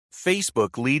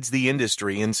Facebook leads the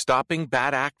industry in stopping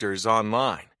bad actors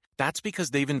online. That's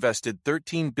because they've invested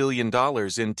 $13 billion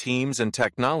in teams and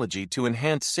technology to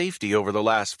enhance safety over the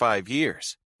last 5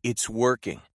 years. It's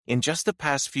working. In just the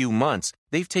past few months,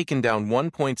 they've taken down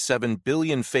 1.7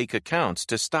 billion fake accounts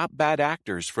to stop bad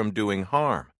actors from doing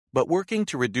harm. But working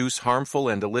to reduce harmful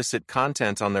and illicit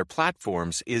content on their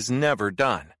platforms is never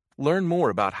done. Learn more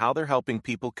about how they're helping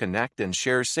people connect and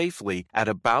share safely at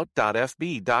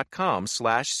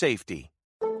about.fb.com/safety.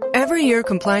 Every year,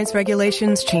 compliance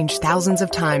regulations change thousands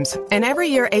of times. And every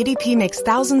year, ADP makes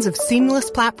thousands of seamless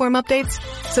platform updates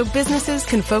so businesses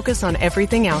can focus on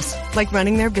everything else, like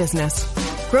running their business.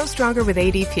 Grow stronger with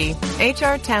ADP.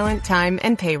 HR, talent, time,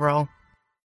 and payroll.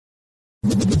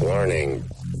 Warning.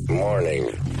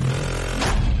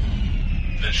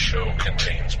 This show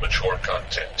contains mature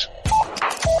content.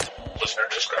 Listener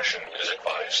discretion is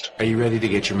advised. Are you ready to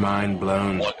get your mind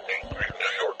blown? One angry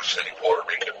New York City Puerto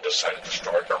Rican decided to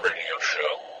start a radio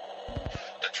show,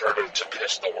 determined to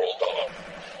piss the world off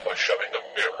by shoving a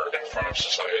mirror in front of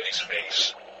society's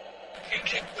face. He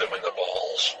kicked them in the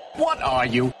balls. What are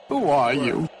you? Who are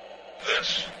you?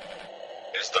 This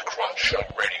is the Crotch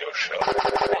Shot Radio Show.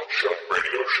 Crotch Shot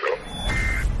Radio Show.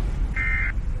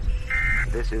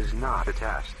 This is not a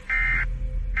test.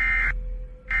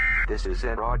 This is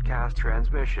a broadcast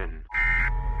transmission.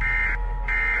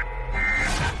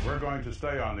 We're going to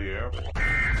stay on the air. And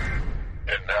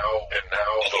now,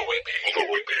 Louis B.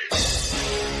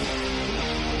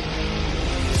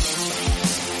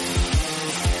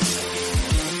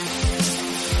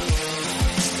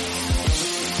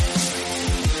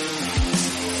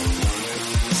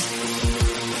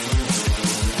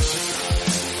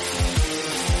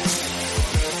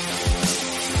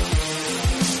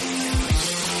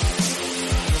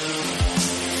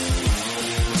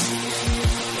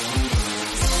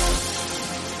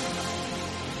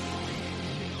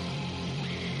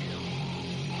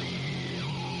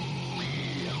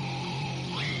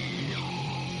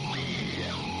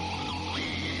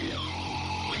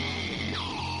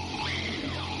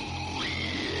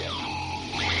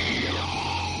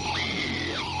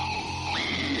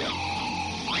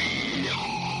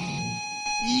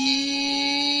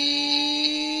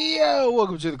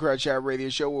 Welcome to the Crotch Shot Radio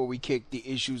Show, where we kick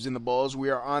the issues in the balls.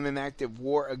 We are on an active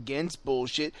war against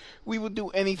bullshit. We will do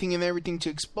anything and everything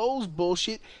to expose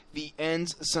bullshit. The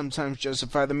ends sometimes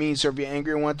justify the means. So if you're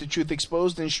angry and want the truth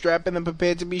exposed, then strap in and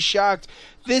prepare to be shocked.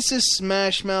 This is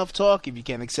Smash Mouth Talk. If you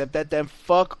can't accept that, then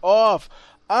fuck off.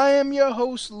 I am your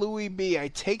host, Louis B. I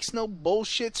takes no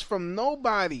bullshits from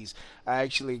nobodies. I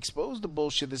actually expose the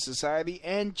bullshit of society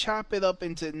and chop it up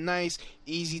into nice,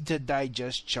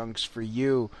 easy-to-digest chunks for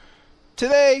you.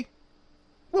 Today,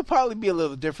 will probably be a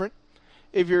little different.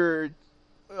 If you're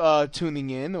tuning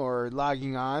in or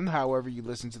logging on, however you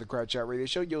listen to the Crotch Shot Radio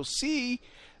Show, you'll see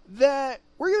that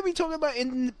we're going to be talking about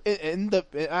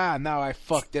now I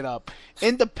fucked it up.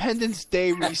 Independence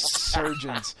Day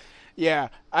Resurgence. Yeah,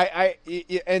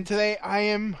 and today I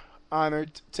am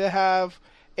honored to have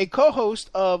a co-host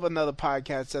of another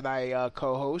podcast that I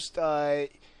co-host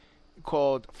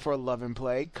called For Love and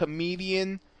Play,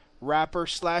 comedian, rapper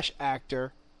 /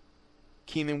 actor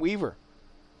Keenan Weaver.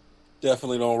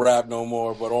 Definitely don't rap no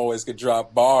more, but always could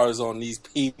drop bars on these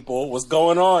people. What's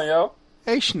going on, yo?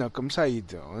 Hey, Schnookums, how you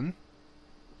doing?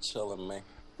 Chilling, man.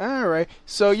 All right.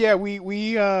 So yeah,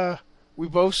 we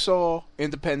both saw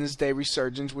Independence Day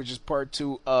Resurgence, which is part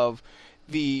 2 of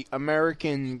the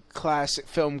American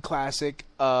film classic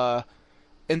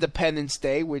Independence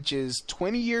Day, which is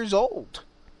 20 years old.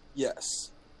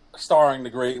 Yes. Starring the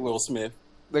great Will Smith.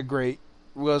 The great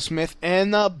Will Smith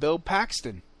and Bill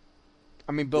Paxton.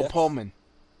 I mean, Bill Pullman.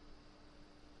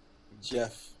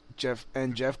 Jeff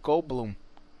Goldblum.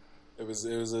 It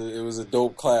was a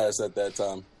dope class at that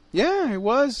time. Yeah, it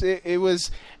was. It was.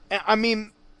 I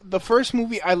mean, the first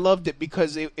movie, I loved it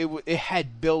because it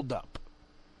had build up.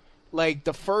 Like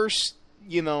the first,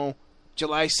 July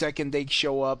 2nd, they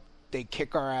show up, they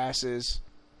kick our asses.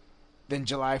 Then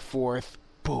July 4th,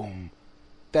 boom.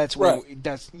 That's when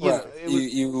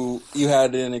you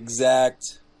had an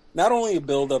exact, not only a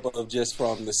buildup of just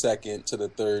from the 2nd to the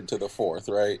 3rd to the 4th,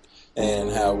 right,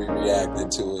 and how we reacted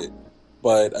to it,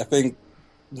 but I think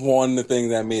the thing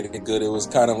that made it good, it was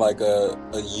kind of like a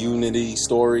unity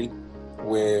story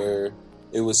where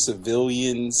it was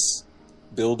civilians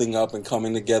building up and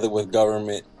coming together with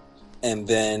government, and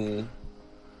then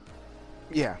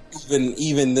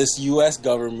even this U.S.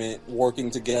 government working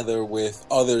together with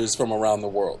others from around the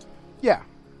world. Yeah.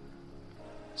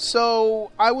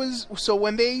 So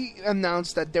when they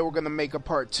announced that they were going to make a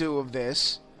part 2 of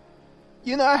this,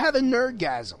 I had a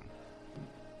nerdgasm.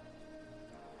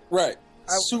 Right.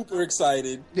 Super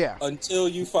excited. Yeah. Until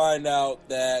you find out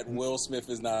that Will Smith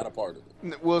is not a part of it.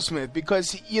 Will Smith,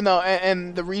 because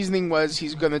and the reasoning was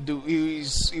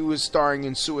he was starring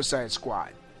in Suicide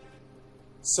Squad.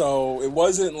 So it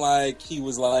wasn't like he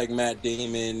was like Matt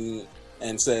Damon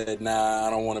and said, "Nah, I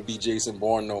don't want to be Jason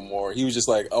Bourne no more." He was just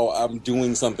like, "Oh, I'm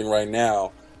doing something right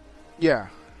now. Yeah.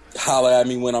 Holla at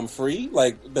me when I'm free."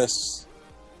 Like that's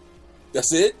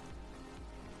it.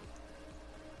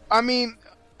 I mean,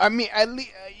 at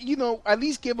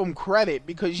least give him credit,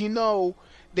 because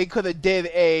they could have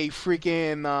did a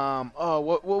freaking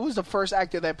what was the first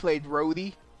actor that played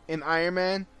Rhodey in Iron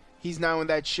Man? He's now in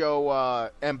that show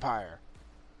Empire.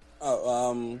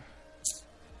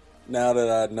 Now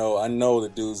that I know the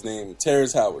dude's name,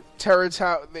 Terrence Howard. Terrence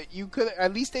Howard. You could,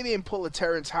 at least they didn't pull a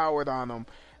Terrence Howard on him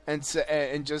and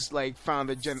just like found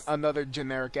another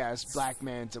generic ass black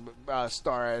man to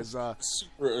star as a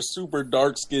super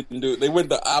dark skinned dude. They went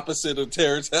the opposite of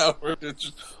Terrence Howard,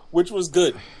 which was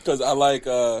good because I like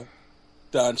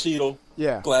Don Cheadle.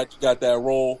 Yeah, glad you got that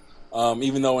role.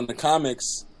 Even though in the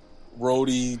comics,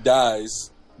 Rhodey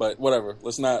dies, but whatever.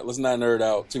 Let's not nerd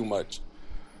out too much.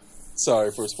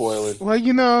 Sorry for spoiling. Well,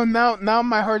 now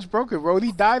my heart's broken.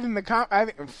 Rhodey died in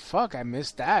the I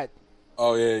missed that.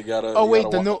 Oh yeah, you gotta. Oh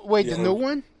wait, the new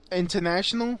one,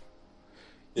 International.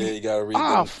 Yeah, you gotta read.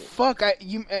 Ah, fuck!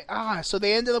 So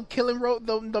they ended up killing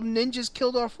the ninjas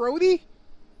killed off Rhodey.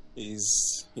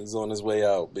 He's on his way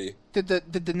out, B. Did the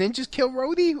ninjas kill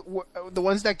Rhodey? The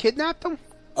ones that kidnapped him?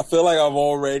 I feel like I've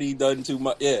already done too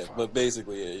much. Yeah, but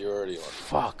basically, yeah, you're already on.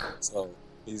 Fuck. So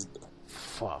he's done.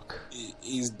 Fuck.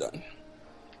 He's done.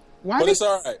 Why? But it's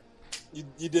all right.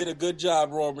 You did a good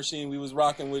job, Raw Machine. We was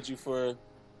rocking with you for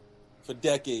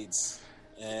decades,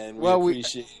 and we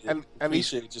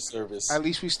appreciate your service. At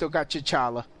least we still got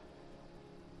T'Challa.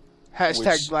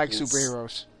 Hashtag Black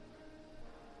Superheroes.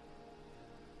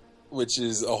 Which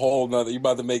is a whole nother. You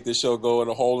about to make this show go in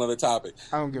a whole nother topic.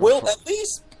 I don't give a fuck.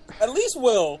 At least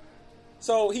Will.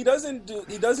 So he doesn't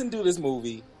do this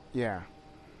movie. Yeah.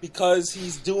 Because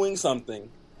he's doing something.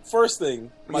 First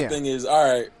thing, my thing is, all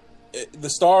right, the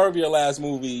star of your last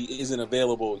movie isn't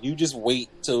available. You just wait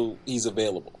till he's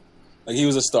available. Like, he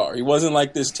was a star. He wasn't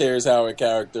like this Terrence Howard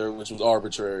character, which was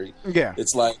arbitrary. Yeah.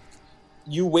 It's like,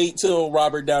 you wait till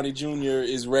Robert Downey Jr.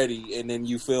 is ready, and then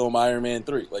you film Iron Man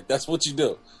 3. Like, that's what you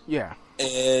do. Yeah.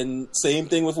 And same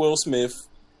thing with Will Smith.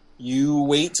 You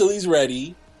wait till he's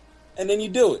ready, and then you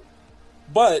do it.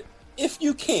 But if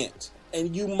you can't,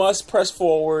 and you must press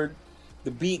forward,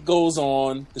 the beat goes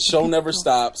on, the show never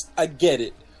stops, I get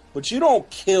it. But you don't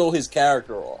kill his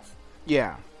character off.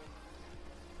 Yeah.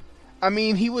 I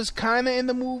mean, he was kind of in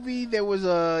the movie. There was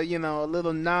a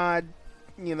little nod,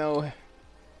 I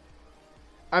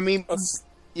mean,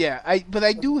 yeah. I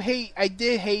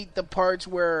did hate the parts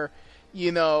where,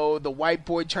 the white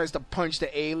boy tries to punch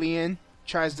the alien,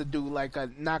 tries to do like a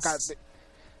knockout.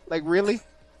 Like, really?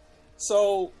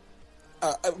 So,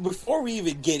 before we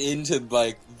even get into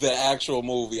like the actual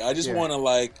movie, I just want to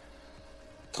like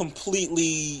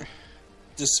completely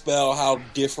dispel how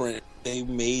different they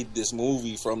made this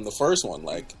movie from the first one.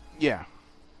 Like, yeah,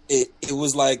 it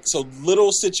was like, so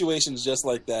little situations just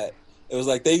like that. It was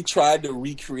like they tried to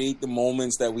recreate the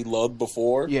moments that we loved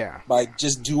before, by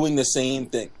just doing the same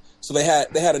thing. So they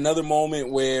had another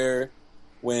moment where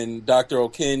when Dr.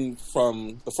 Okin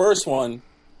from the first one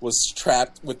was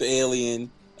trapped with the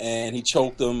alien and he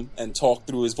choked him and talked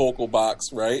through his vocal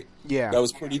box, right? Yeah. That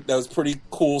was pretty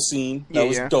cool scene. That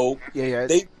was dope. Yeah.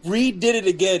 They redid it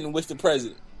again with the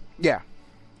president. Yeah.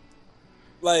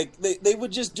 Like, they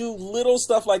would just do little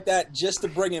stuff like that just to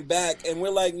bring it back. And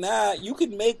we're like, nah, you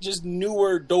could make just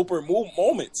newer, doper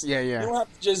moments. Yeah. You don't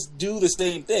have to just do the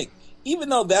same thing. Even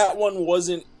though that one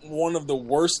wasn't one of the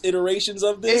worst iterations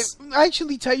of this.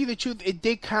 Actually, tell you the truth, it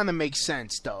did kind of make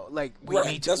sense, though. Like,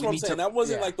 that's what I'm saying. That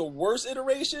wasn't like the worst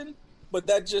iteration, but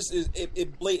that just is,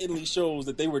 it blatantly shows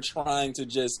that they were trying to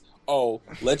just,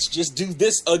 let's just do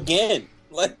this again.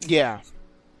 Like, yeah.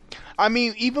 I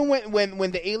mean, even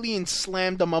when the alien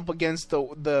slammed them up against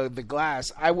the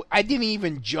glass, I didn't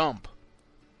even jump.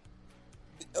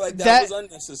 Like, that was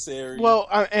unnecessary. Well,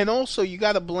 and also you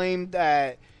got to blame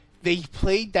that they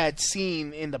played that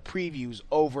scene in the previews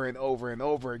over and over and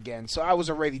over again, so I was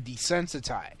already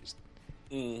desensitized.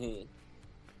 Mm-hmm.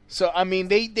 So I mean,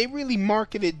 they really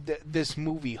marketed this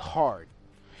movie hard,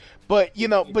 but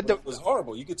it was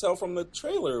horrible. You could tell from the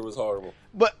trailer it was horrible.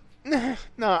 But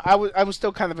no, I was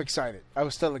still kind of excited. I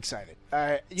was still excited.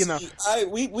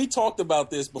 We talked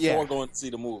about this before going to see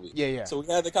the movie. Yeah. So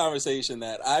we had the conversation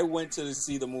that I went to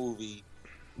see the movie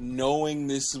knowing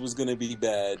this was going to be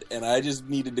bad, and I just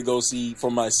needed to go see for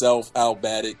myself how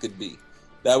bad it could be.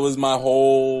 That was my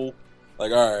whole,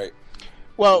 like, all right.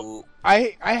 Well,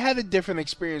 I had a different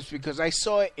experience because I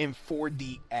saw it in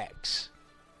 4DX.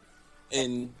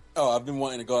 And, I've been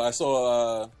wanting to go. I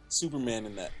saw Superman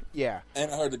in that. Yeah.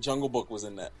 And I heard the Jungle Book was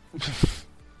in that.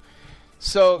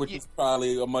 Which is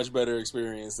probably a much better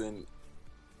experience than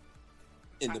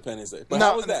Independence Day. But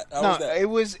how was that? How was that?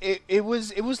 It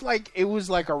was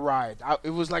like a ride.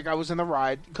 It was like I was in a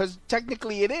ride because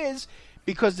technically it is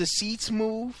because the seats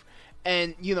move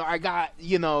and I got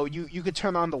you could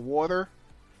turn on the water.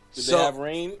 Did they have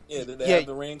rain? Yeah, did they have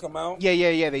the rain come out?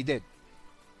 Yeah, they did.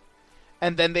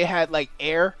 And then they had like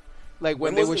air, like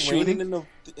when they were shooting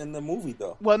in the movie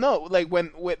though. Well, no, like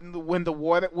when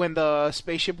the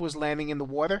spaceship was landing in the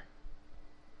water,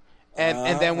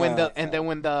 and then when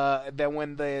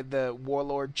the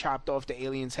warlord chopped off the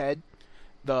alien's head,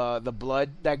 the blood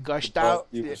that gushed out,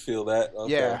 you could feel that.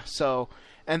 Okay. Yeah. So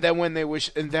and then when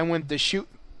the shoot,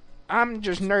 I'm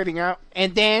just nerding out,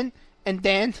 and then.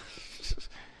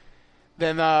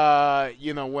 Then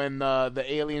when the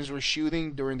aliens were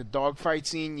shooting during the dogfight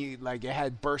scene, it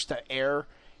had burst of air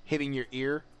hitting your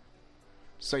ear.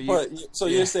 So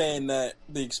you're saying that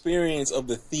the experience of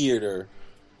the theater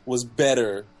was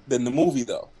better than the movie,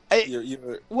 though?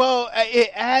 Well, it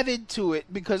added to it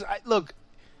because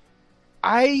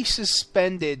I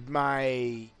suspended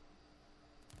my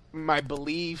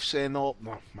beliefs and all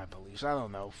my beliefs. I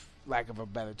don't know, lack of a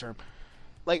better term.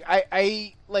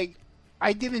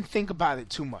 I didn't think about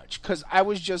it too much because I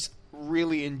was just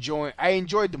really I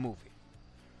enjoyed the movie.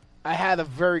 I had a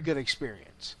very good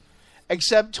experience,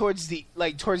 except towards the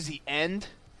end,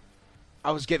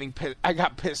 I was getting pissed. I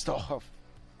got pissed off.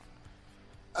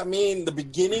 I mean, the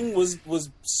beginning was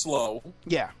slow.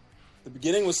 Yeah, the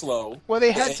beginning was slow. Well,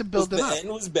 they had to build it up. The end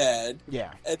was bad.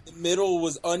 Yeah, and the middle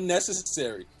was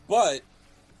unnecessary. But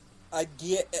I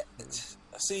get.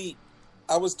 See,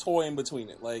 I was toying between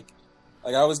it, like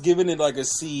I was giving it like a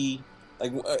C.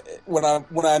 Like when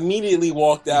I immediately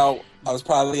walked out, I was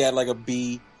probably at like a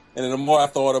B. And then the more I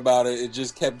thought about it, it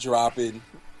just kept dropping.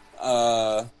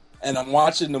 And I'm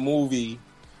watching the movie,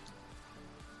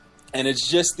 and it's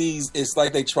just it's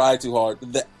like they tried too hard.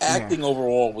 The acting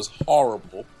overall was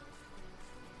horrible.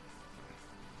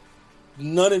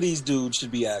 None of these dudes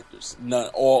should be actors.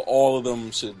 All of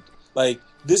them should. Like,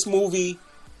 this movie,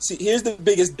 see, here's the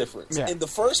biggest difference. Yeah. In the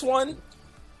first one,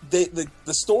 the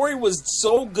story was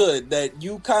so good that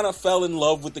you kind of fell in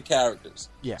love with the characters.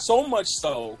 Yeah. So much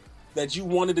so that you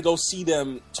wanted to go see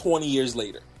them 20 years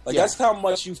later. Like, that's how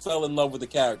much you fell in love with the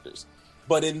characters.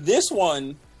 But in this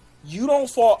one, you don't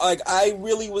fall... Like, I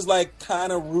really was, like,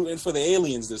 kind of rooting for the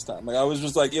aliens this time. Like, I was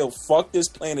just like, yo, fuck this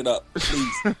planet up,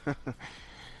 please.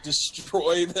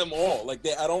 Destroy them all. Like,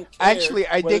 I don't care. Actually,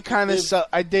 I did kind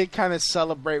of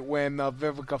celebrate when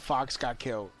Vivica Fox got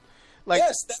killed. Like,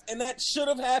 yes, and that should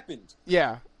have happened.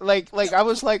 Yeah. Like I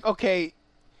was like, okay,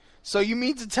 so you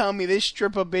mean to tell me this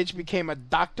stripper bitch became a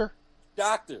doctor?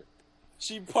 Doctor.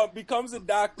 She becomes a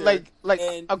doctor.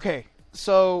 Okay.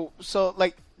 So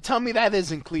tell me that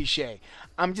isn't cliche.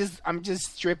 I'm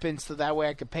just stripping so that way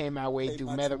I can pay my way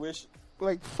through medical.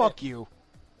 Like, fuck you.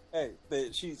 Hey,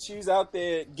 she's out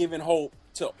there giving hope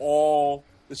to all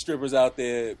the strippers out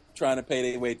there trying to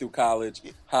pay their way through college.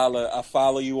 Holla, I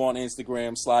follow you on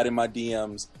Instagram, slide in my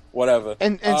DMs, whatever.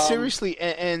 And seriously,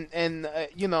 and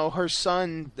her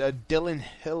son Dylan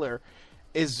Hiller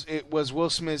was Will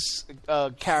Smith's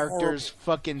character's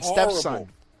fucking stepson.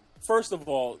 First of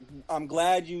all, I'm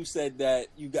glad you said that.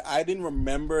 I didn't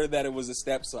remember that it was a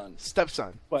stepson.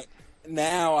 But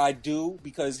now I do,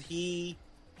 because he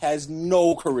has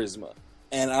no charisma.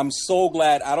 And I'm so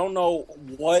glad. I don't know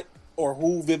what or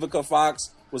who Vivica Fox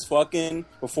was fucking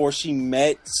before she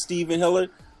met Stephen Hiller,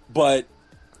 but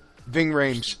Ving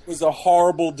Rhames was a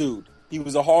horrible dude. He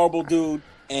was a horrible dude,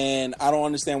 and I don't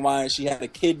understand why she had a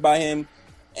kid by him.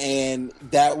 And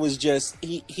that was just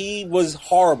he was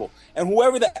horrible. And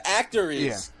whoever the actor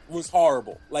is was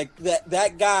horrible. Like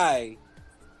that guy.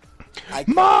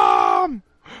 Mom.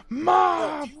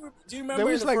 Do you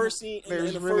remember the first scene? There's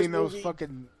in the really first no movie,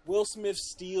 fucking. Will Smith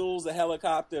steals a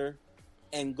helicopter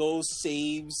and goes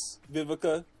saves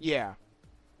Vivica. Yeah.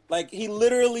 Like, he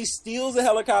literally steals a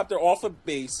helicopter off a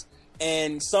base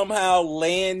and somehow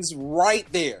lands right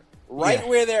there,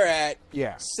 where they're at.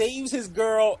 Yeah. Saves his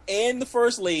girl and the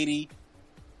first lady.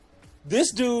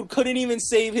 This dude couldn't even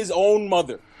save his own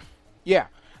mother. Yeah.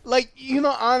 Like,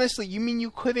 honestly, you mean you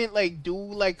couldn't,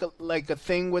 do, a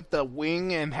thing with the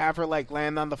wing and have her,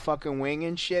 land on the fucking wing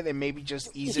and shit and maybe just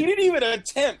ease it? He didn't even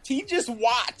attempt. He just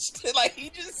watched.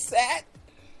 He just sat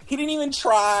He didn't even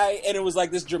try, and it was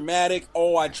like this dramatic,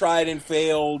 oh, I tried and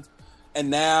failed, and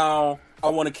now I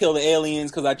want to kill the aliens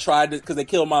because I tried to, because they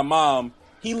killed my mom.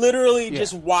 He literally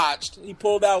just watched. He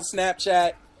pulled out Snapchat,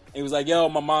 and he was like, yo,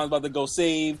 my mom's about to go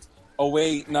saved. Oh,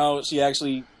 wait, no, she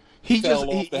actually he fell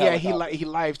off the helicopter. he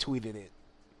live tweeted it.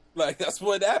 Like, that's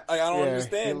what that, like, I don't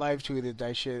understand. He live tweeted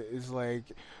that shit. It's like,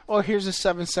 oh, here's a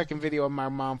 7-second video of my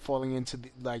mom falling into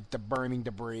the burning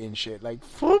debris and shit. Like,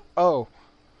 whoop, oh.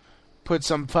 Put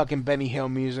some fucking Benny Hill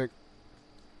music.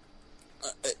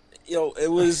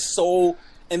 It was so...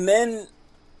 And then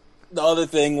the other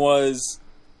thing was,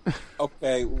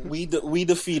 okay, we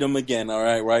defeat him again, all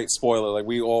right? Right? Spoiler, like,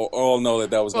 we all know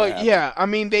that was going to happen. Yeah, I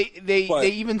mean, they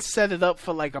even set it up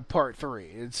for, like, a part 3.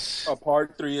 It's a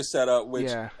part 3 is set up,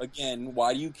 which, again,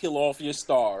 why do you kill off your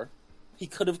star? He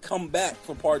could have come back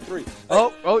for part 3.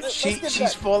 Like,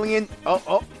 she's falling in.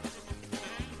 Oh,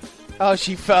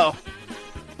 she fell.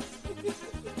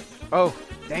 Oh,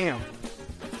 damn.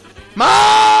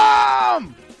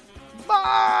 Mom!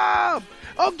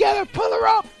 Oh, get her! Pull her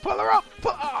up!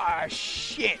 Ah,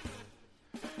 shit.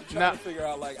 I'm trying to figure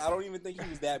out, like, I don't even think he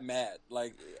was that mad.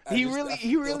 Like, he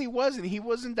really wasn't. He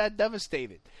wasn't that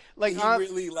devastated. Like, he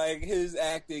really, like, his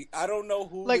acting. I don't know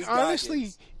who. Like, this guy honestly,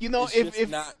 is. you know,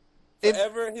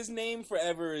 his name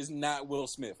forever is not Will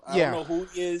Smith. I don't know who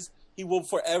he is. He will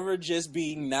forever just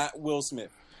be not Will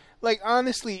Smith. Like,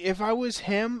 honestly, if I was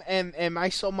him and I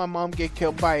saw my mom get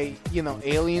killed by,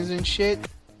 aliens and shit,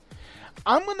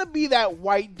 I'm gonna be that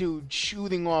white dude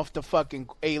shooting off the fucking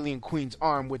alien queen's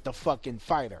arm with the fucking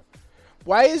fighter.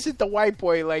 Why is it the white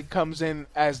boy, like, comes in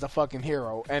as the fucking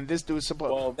hero and this dude's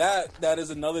supposed... Well, that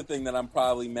is another thing that I'm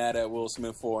probably mad at Will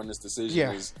Smith for in this decision.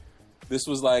 Yeah. This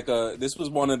was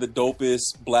one of the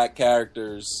dopest black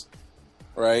characters,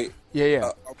 right?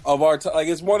 Yeah. Of our like,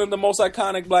 it's one of the most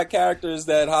iconic black characters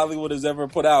that Hollywood has ever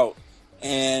put out,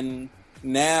 and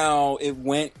now it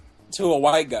went to a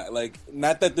white guy. Like,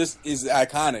 not that this is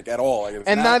iconic at all. Like,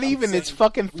 and not even. It's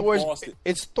fucking Thor's.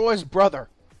 It's Thor's brother,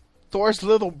 Thor's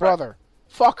little brother.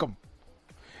 Fuck him.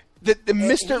 The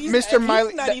Mr.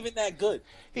 Miley. He's not even that good.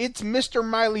 It's Mr.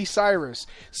 Miley Cyrus.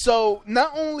 So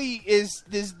not only is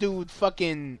this dude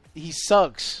fucking, he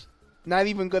sucks. Not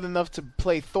even good enough to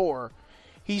play Thor.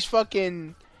 He's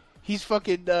fucking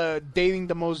dating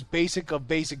the most basic of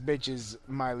basic bitches,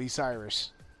 Miley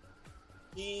Cyrus.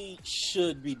 He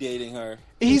should be dating her.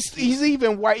 He's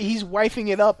wifing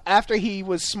it up after he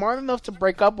was smart enough to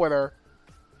break up with her.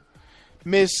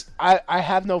 Miss, I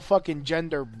have no fucking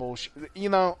gender bullshit.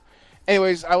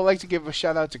 Anyways, I would like to give a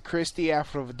shout out to Christy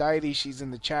Aphrodite. She's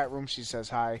in the chat room. She says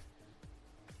hi.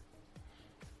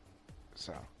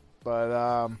 So,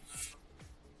 but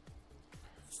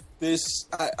this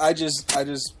I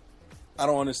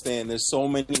don't understand. There's so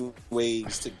many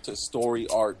ways to story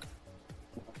arc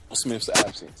Will Smith's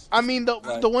absence. I mean,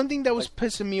 the one thing that was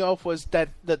pissing me off was that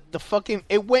the fucking,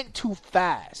 it went too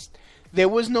fast. There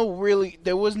was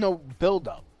no build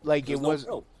up. Like, it was.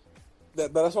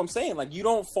 But that's what I'm saying. Like, you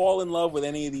don't fall in love with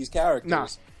any of these characters. Nah.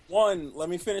 One, let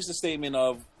me finish the statement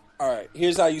of, all right,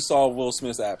 here's how you solve Will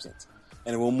Smith's absence,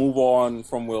 and we'll move on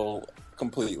from Will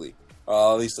completely,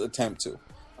 at least attempt to.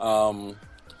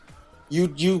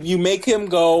 You make him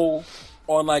go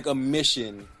on, like, a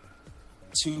mission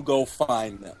to go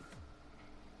find them.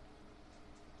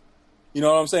 You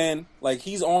know what I'm saying? Like,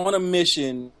 he's on a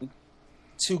mission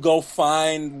to go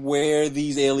find where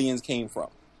these aliens came from.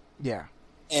 Yeah.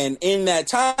 And in that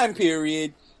time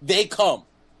period, they come.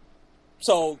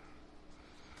 So,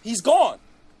 he's gone.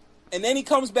 And then he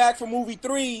comes back for movie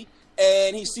 3,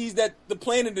 and he sees that the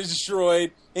planet is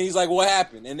destroyed, and he's like, what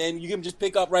happened? And then you can just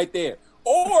pick up right there.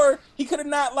 Or, he could have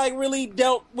not, like, really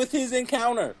dealt with his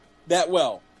encounter that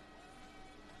well.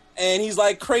 And he's,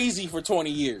 like, crazy for 20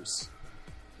 years.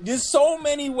 There's so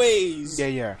many ways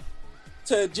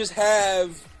to just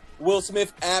have Will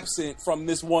Smith absent from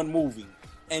this one movie.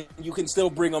 And you can still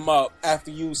bring him up after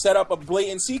you set up a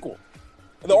blatant sequel.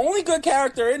 The only good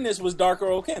character in this was Darker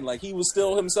O'Ken. Like, he was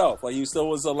still himself. Like, he still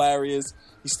was hilarious.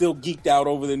 He still geeked out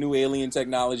over the new alien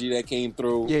technology that came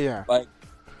through. Yeah. Like,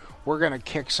 we're gonna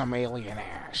kick some alien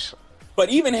ass. But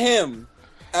even him,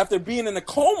 after being in a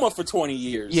coma for 20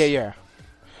 years. Yeah.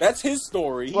 That's his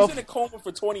story. He's in a coma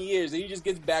for 20 years, and he just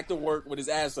gets back to work with his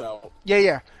ass out.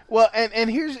 Yeah. Well, and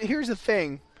here's the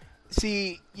thing.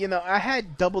 See, I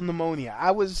had double pneumonia.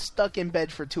 I was stuck in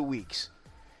bed for 2 weeks.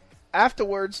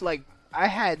 Afterwards, like, I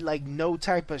had, like, no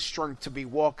type of strength to be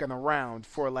walking around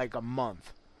for, like, a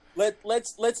month.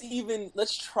 Let's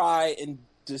try and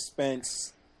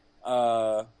dispense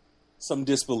some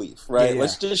disbelief, right? Yeah.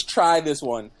 Let's just try this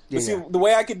one. But see, the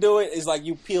way I could do it is like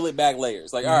you peel it back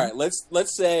layers. Like, all right,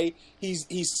 let's say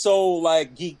he's so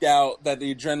like geeked out that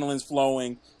the adrenaline's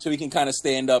flowing, so he can kind of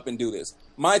stand up and do this.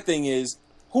 My thing is,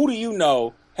 who do you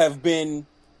know have been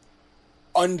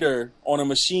under on a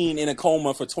machine in a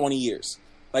coma for 20 years?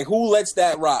 Like, who lets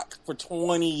that rock for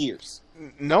 20 years?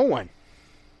 No one.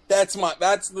 That's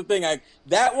the thing.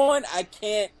 That one I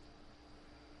can't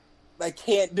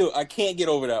do. I can't get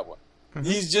over that one. Mm-hmm.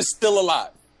 He's just still alive.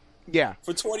 Yeah.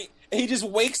 For 20, and he just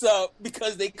wakes up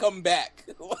because they come back.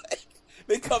 Like,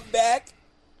 they come back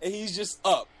and he's just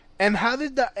up. And how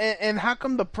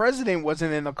come the president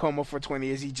wasn't in a coma for 20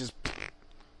 years?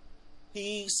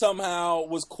 He somehow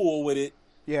was cool with it.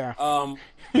 Yeah. But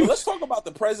let's talk about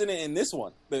the president in this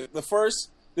one. The first,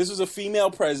 this was a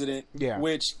female president. Yeah.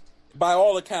 Which, by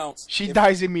all accounts, she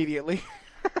dies immediately.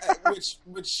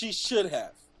 which she should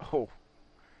have. Oh.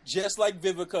 Just like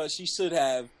Vivica, she should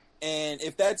have. And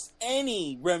if that's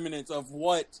any remnants of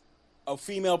what a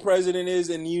female president is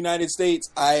in the United States,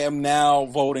 I am now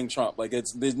voting Trump. Like,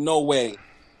 there's no way.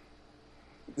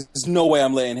 There's no way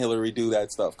I'm letting Hillary do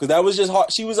that stuff. Because that was just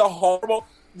she was a horrible.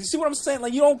 You see what I'm saying?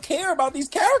 Like, you don't care about these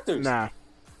characters. Nah.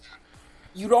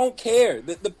 You don't care.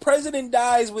 The president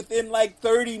dies within like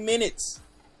 30 minutes.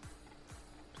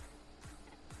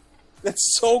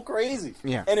 That's so crazy.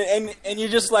 Yeah. And you're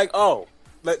just like, oh,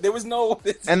 like, there was no.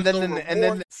 And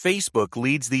then Facebook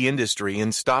leads the industry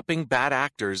in stopping bad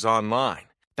actors online.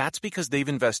 That's because they've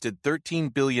invested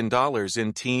 $13 billion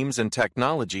in teams and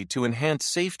technology to enhance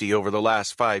safety over the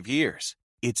last 5 years.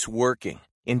 It's working.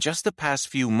 In just the past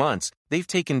few months, they've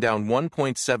taken down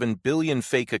 1.7 billion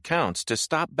fake accounts to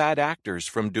stop bad actors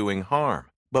from doing harm.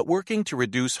 But working to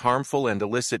reduce harmful and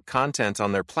illicit content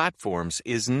on their platforms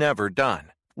is never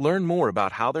done. Learn more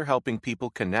about how they're helping people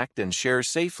connect and share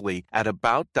safely at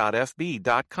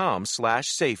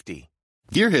about.fb.com/safety.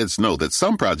 Gearheads know that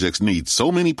some projects need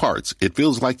so many parts, it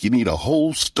feels like you need a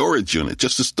whole storage unit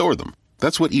just to store them.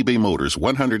 That's what eBay Motors'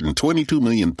 122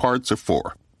 million parts are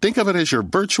for. Think of it as your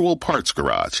virtual parts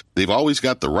garage. They've always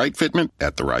got the right fitment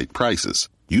at the right prices.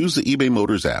 Use the eBay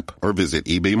Motors app or visit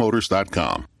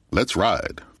ebaymotors.com. Let's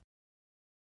ride.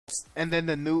 And then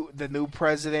the new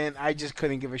president, I just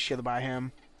couldn't give a shit about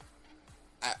him.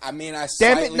 I mean, I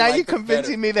damn it! Now you're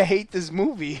convincing me to hate this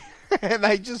movie, and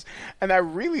I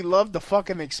really love the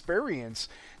fucking experience.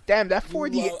 Damn, that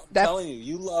 4D. I'm telling you,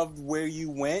 you loved where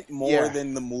you went more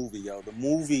than the movie, yo. The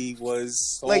movie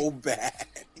was so bad,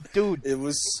 dude. It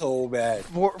was so bad.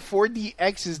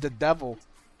 4DX is the devil.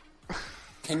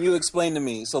 Can you explain to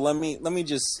me? So let me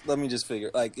just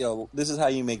figure. Like, yo, this is how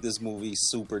you make this movie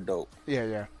super dope.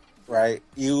 Yeah. Right.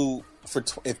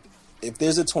 If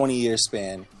there's a 20-year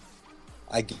span,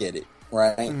 I get it.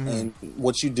 Right. Mm-hmm. And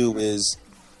what you do is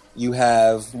you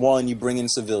bring in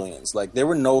civilians. Like, there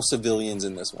were no civilians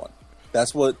in this one.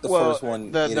 That's what the first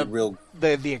one made it real.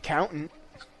 The accountant.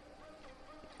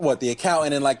 What, the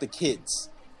accountant and like the kids,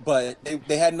 but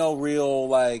they had no real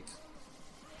like.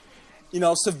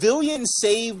 Civilians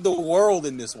saved the world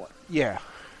in this one. Yeah.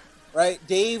 Right?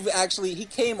 Dave actually, he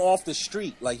came off the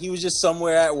street. Like, he was just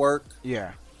somewhere at work.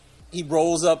 Yeah. He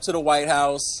rolls up to the White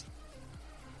House.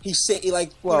 He said,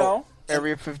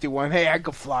 Area 51. Hey, I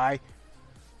could fly.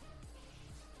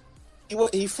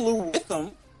 He flew with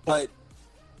them, but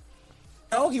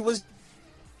he was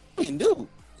dude.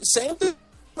 Same thing.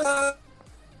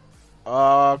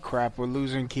 Oh crap! We're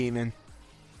losing Keenan.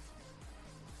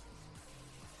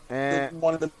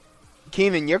 And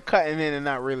Keenan, you're cutting in and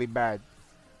out really bad.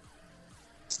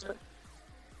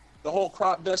 The whole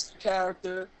crop duster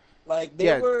character, like,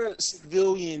 they were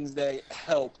civilians that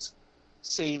helped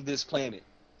save this planet,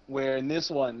 where in this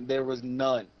one there was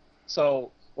none.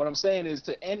 So what I'm saying is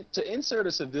to insert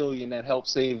a civilian that helped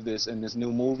save this in this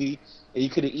new movie, you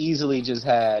could have easily just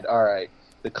had, all right,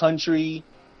 the country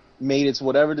made its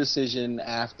whatever decision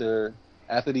after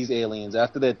these aliens,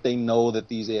 after that they know that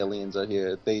these aliens are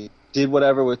here. They did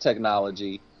whatever with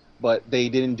technology, but they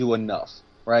didn't do enough,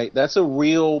 right? That's a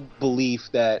real belief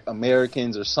that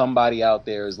Americans or somebody out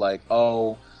there is like,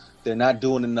 oh, they're not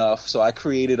doing enough, so I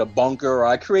created a bunker, or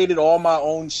I created all my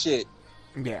own shit.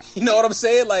 Yeah. You know what I'm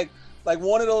saying? Like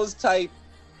one of those type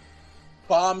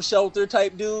bomb shelter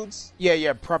type dudes.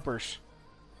 Yeah, preppers.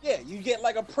 Yeah, you get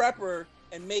like a prepper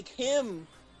and make him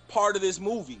part of this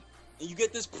movie. And you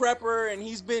get this prepper, and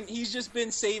he's just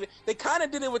been saving. They kind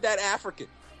of did it with that African.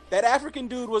 That African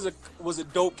dude was a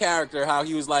dope character. How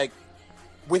he was like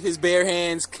with his bare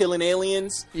hands killing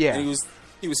aliens. Yeah, and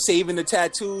he was saving the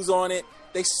tattoos on it.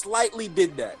 They slightly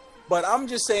did that, but I'm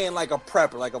just saying, like a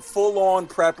prepper, like a full on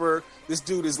prepper. This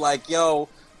dude is like, yo,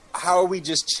 how are we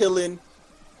just chilling?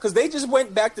 because they just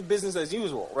went back to business as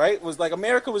usual, right? It was like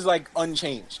America was like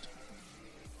unchanged.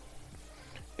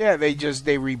 Yeah,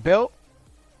 they rebuilt.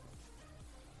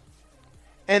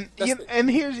 And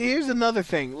and here's another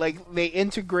thing. Like they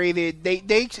integrated they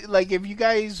like if you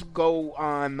guys go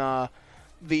on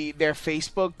their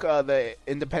Facebook, the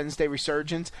Independence Day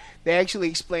Resurgence, they actually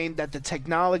explained that the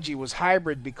technology was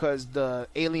hybrid because the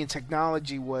alien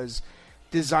technology was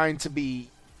designed to be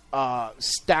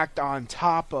stacked on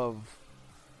top of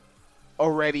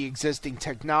already existing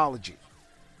technology.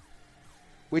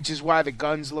 Which is why the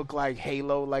guns look like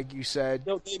Halo, like you said.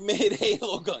 No, they made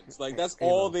Halo guns. Like, that's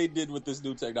all they did with this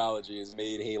new technology is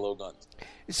made Halo guns.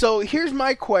 So here's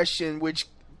my question, which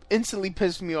instantly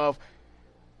pissed me off.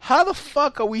 How the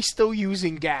fuck are we still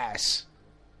using gas?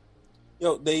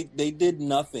 Yo, they did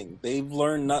nothing. They've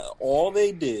learned all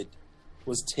they did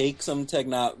was take some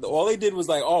technology. All they did was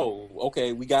like, oh,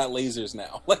 okay, we got lasers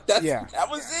now. Like, that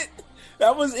was it.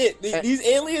 That was it. These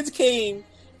aliens came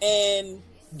and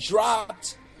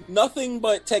dropped nothing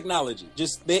but technology.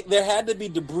 Just there had to be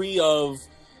debris of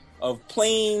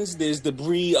planes. There's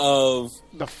debris of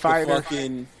the fighter.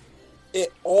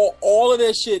 All of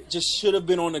that shit just should have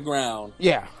been on the ground.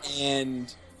 Yeah,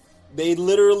 and they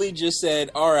literally just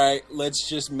said, "All right, let's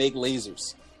just make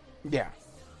lasers." Yeah,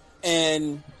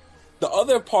 and the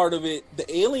other part of it, the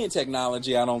alien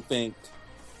technology, I don't think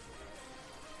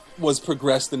was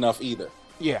progressed enough either.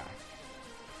 Yeah.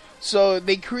 So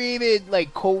they created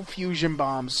like cold fusion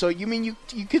bombs. So you mean you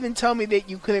couldn't tell me that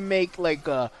you couldn't make like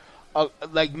why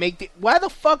the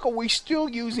fuck are we still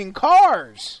using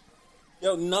cars?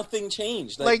 Yo, nothing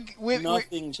changed.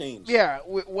 Nothing changed. Yeah,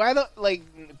 why the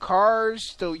cars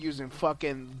still using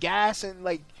fucking gas and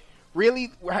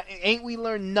really ain't we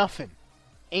learned nothing?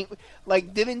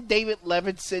 Didn't David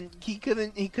Levinson he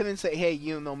couldn't say, hey,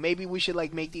 maybe we should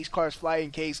make these cars fly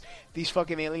in case these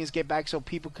fucking aliens get back so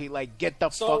people could get the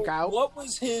fuck out? What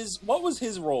was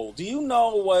his role? Do you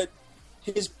know what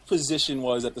his position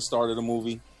was at the start of the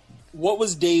movie? What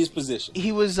was Dave's position?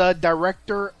 He was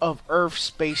director of Earth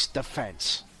Space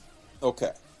Defense.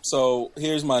 Okay. So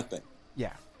here's my thing.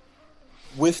 Yeah.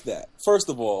 With that, first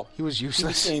of all, he was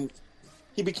useless.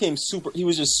 He became he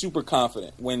was just super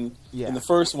confident in the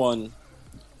first one,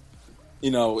 it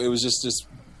was just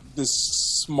this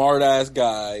smart ass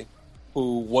guy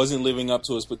who wasn't living up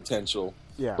to his potential,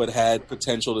 but had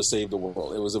potential to save the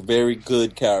world. It was a very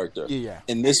good character. Yeah.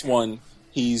 In this one,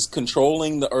 he's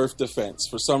controlling the Earth defense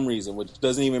for some reason, which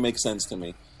doesn't even make sense to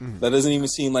me. Mm-hmm. That doesn't even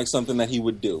seem like something that he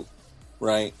would do,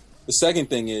 right? The second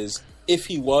thing is, if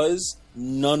he was,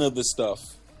 none of the stuff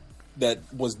that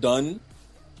was done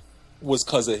was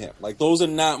because of him. Those are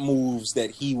not moves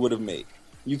that he would have made.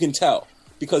 You can tell.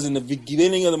 Because in the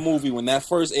beginning of the movie, when that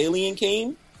first alien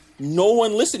came, no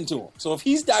one listened to him. So if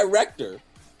he's director,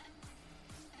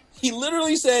 he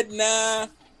literally said, nah,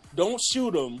 don't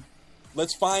shoot him.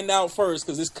 Let's find out first,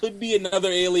 because this could be another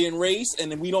alien race,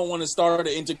 and we don't want to start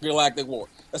an intergalactic war.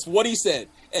 That's what he said.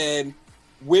 And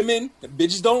women, the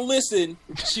bitches don't listen.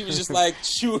 She was just like,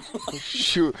 shoot.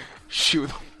 Shoot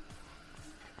them.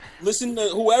 Listen to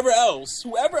whoever else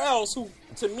who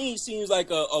to me seems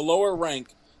like a lower rank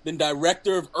than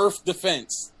director of Earth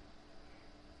Defense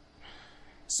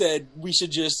said we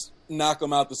should just knock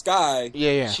him out the sky.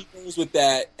 Yeah. She goes with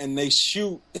that, and they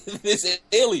shoot this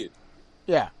alien.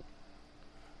 Yeah.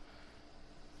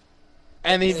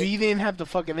 And if he didn't have the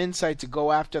fucking insight to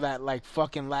go after that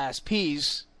fucking last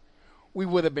piece, we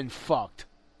would have been fucked.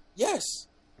 Yes.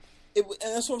 And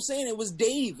that's what I'm saying. It was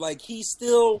Dave. He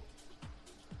still...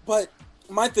 But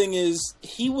my thing is,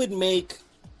 he would make...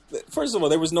 First of all,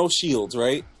 there was no shields,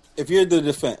 right? If you're the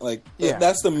defense,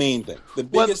 that's the main thing. The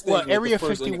biggest thing Area the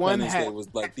first 51 Independence had... Day was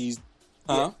these...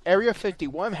 Huh? Yeah, Area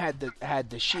 51 had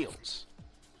the shields.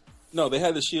 No, they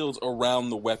had the shields around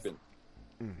the weapon.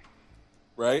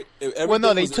 Right?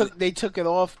 They took it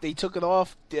off. They took it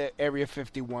off the Area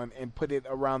 51 and put it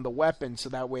around the weapon so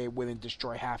that way it wouldn't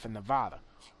destroy half of Nevada.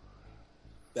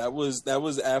 That was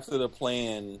after the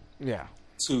plan. Yeah.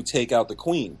 To take out the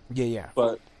Queen. Yeah.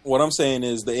 But what I'm saying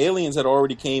is the aliens had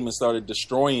already came and started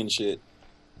destroying shit,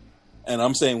 and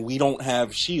I'm saying we don't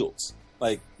have shields.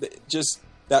 Wasn't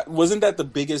that the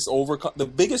biggest overcome? The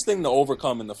biggest thing to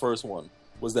overcome in the first one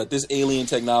was that this alien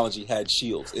technology had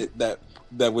shields that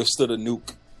withstood a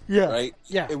nuke. Yeah. Right.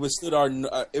 Yeah. It withstood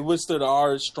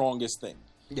our strongest thing.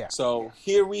 Yeah. So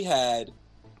here we had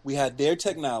their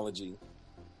technology,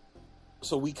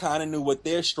 so we kind of knew what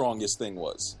their strongest thing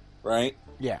was. Right?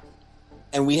 Yeah.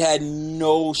 And we had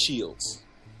no shields.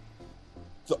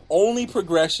 The only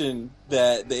progression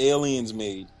that the aliens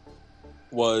made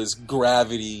was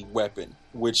gravity weapon.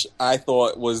 which I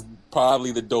thought was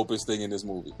probably the dopest thing in this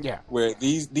movie. Yeah. Where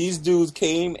these dudes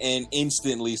came and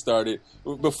instantly started.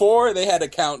 Before, they had a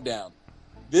countdown.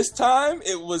 This time,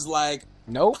 it was like...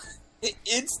 Nope.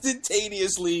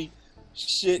 Instantaneously,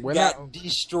 shit got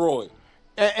destroyed.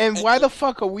 And why the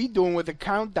fuck are we doing with a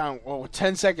countdown? Oh,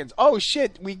 10 seconds. Oh,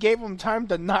 shit. We gave them time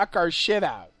to knock our shit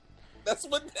out. That's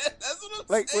what I'm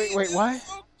like, saying. Wait, what?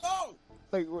 So dumb.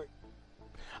 Like, wait.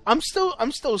 I'm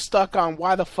still stuck on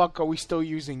why the fuck are we still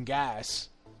using gas?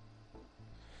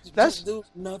 That's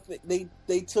nothing.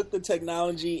 They took the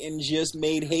technology and just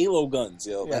made Halo guns,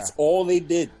 yo. Yeah. That's all they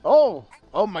did. Oh,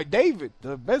 my David.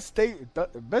 The best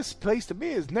place to be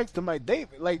is next to my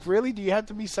David. Like, really? Do you have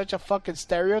to be such a fucking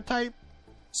stereotype?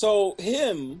 So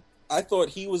him, I thought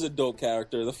he was a dope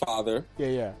character, the father.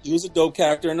 Yeah. He was a dope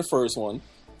character in the first one.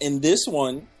 In this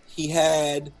one, he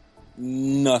had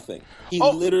nothing. He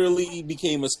literally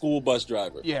became a school bus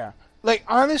driver. Yeah. Like,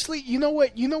 honestly, you know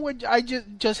what I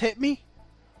just hit me?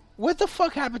 What the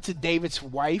fuck happened to David's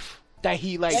wife that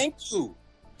he like...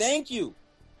 Thank you.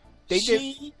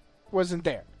 She wasn't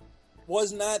there.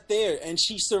 Was not there, and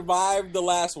she survived the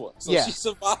last one. So she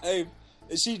survived,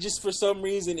 and she just, for some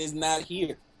reason, is not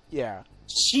here. Yeah.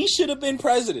 She should have been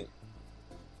president.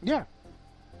 Yeah.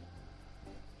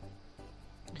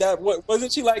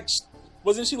 Wasn't she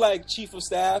like chief of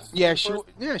staff? Yeah, she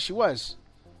was.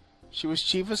 She was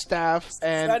chief of staff.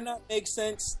 And does that not make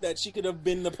sense that she could have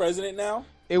been the president now?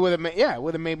 It would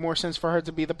have made more sense for her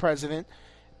to be the president.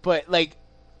 But like,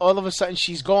 all of a sudden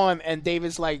she's gone, and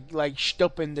David's like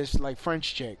stupping this like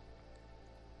French chick.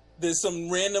 There's some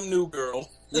random new girl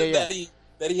that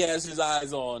he has his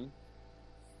eyes on.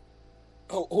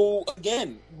 Who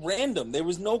again, random. There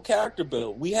was no character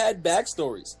build. We had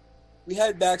backstories.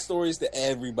 To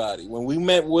everybody. When we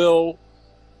met Will,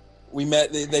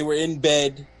 they were in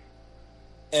bed,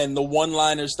 and the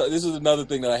one-liners. This is another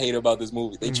thing that I hate about this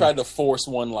movie. They tried to force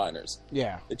one-liners.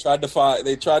 Yeah. They tried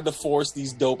to force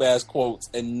these dope-ass quotes,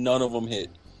 and none of them hit.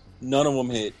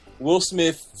 Will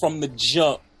Smith, from the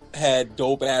jump, had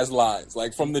dope-ass lines.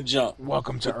 Like, from the jump.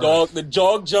 Welcome to Earth. The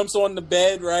dog jumps on the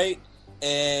bed, right?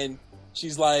 And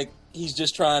she's like, he's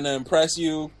just trying to impress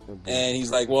you. And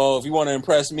he's like, well, if you want to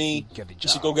impress me, you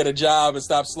should go get a job and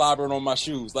stop slobbering on my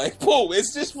shoes. Like, boom,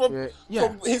 it's just from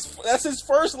that's his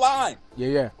first line.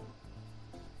 Yeah.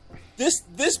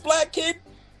 This black kid,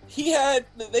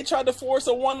 they tried to force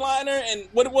a one-liner, and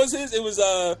what was his? It was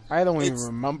I don't even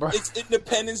remember. It's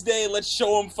Independence Day, let's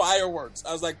show him fireworks.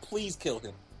 I was like, please kill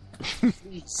him.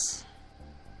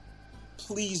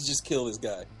 Please just kill this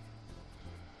guy.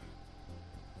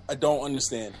 I don't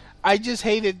understand. I just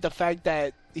hated the fact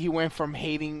that he went from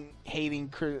hating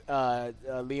Liam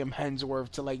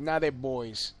Hemsworth to like, now they're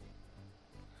boys.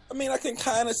 I mean, I can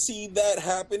kind of see that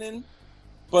happening,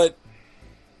 but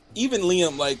even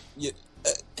Liam, like,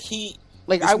 he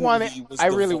like, I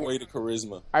really wanted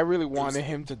charisma. I really wanted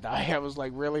him to die. I was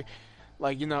like, really,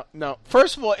 like, no.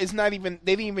 First of all, it's not even.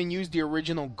 They didn't even use the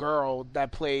original girl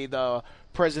that played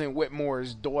President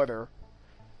Whitmore's daughter,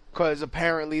 because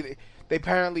apparently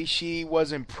she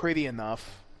wasn't pretty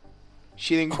enough.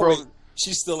 She didn't grow. Wait,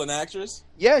 she's still an actress?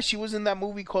 Yeah, she was in that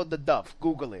movie called The Duff.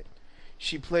 Google it.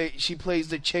 She plays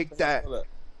the chick that.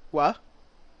 What?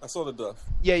 I saw The Duff.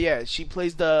 Yeah. She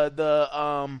plays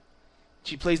the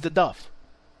She plays the Duff.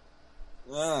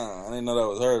 I didn't know that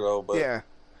was her though. But yeah,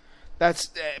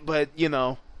 that's. But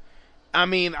I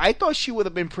mean, I thought she would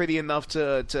have been pretty enough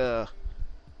to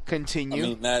continue. I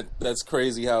mean, that's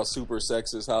crazy how super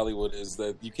sexist Hollywood is,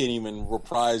 that you can't even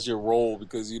reprise your role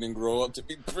because you didn't grow up to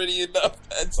be pretty enough.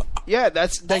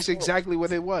 That's exactly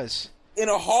what it was. In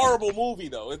a horrible movie,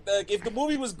 though. If the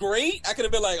movie was great, I could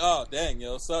have been like, oh, dang,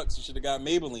 sucks. You should have got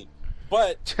Maybelline.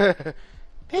 But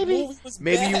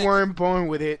maybe you weren't born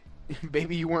with it.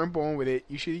 Baby, you weren't born with it.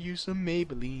 You should have used some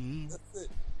Maybelline. That's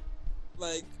it.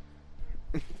 Like...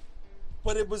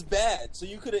 But it was bad, so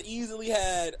you could have easily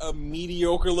had a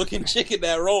mediocre-looking chick in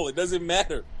that role. It doesn't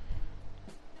matter.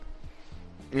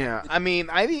 Yeah, I mean,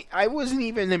 I wasn't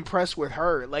even impressed with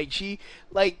her. Like,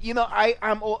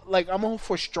 I'm all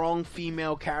for strong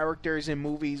female characters in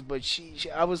movies, but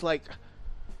I was like,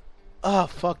 oh,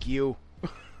 fuck you,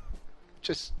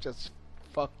 just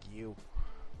fuck you.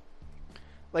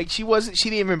 Like, she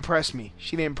didn't even impress me.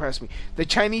 The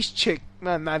Chinese chick,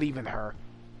 not even her.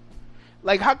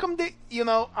 Like, how come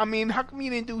how come you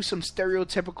didn't do some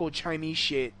stereotypical Chinese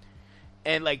shit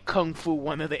and, like, kung fu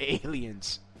one of the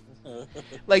aliens?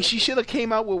 Like, she should have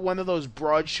came out with one of those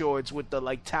broad shorts with the,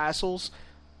 like, tassels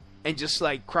and just,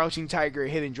 like, Crouching Tiger,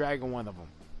 Hidden Dragon one of them.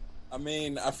 I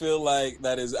mean, I feel like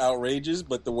that is outrageous,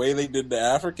 but the way they did the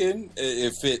African,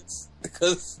 it fits.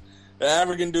 Because The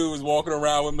African dude was walking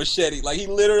around with machete. Like, he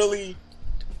literally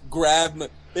grabbed...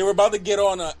 They were about to get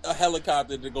on a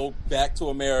helicopter to go back to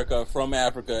America from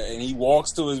Africa, and he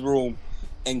walks to his room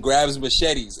and grabs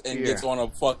machetes and gets on a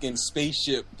fucking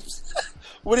spaceship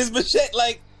with his machete.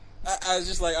 Like, I was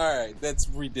just like, all right, that's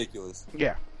ridiculous.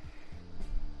 Yeah.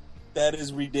 That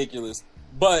is ridiculous.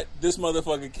 But this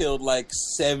motherfucker killed like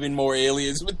 7 more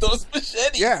aliens with those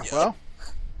machetes. Yeah, well.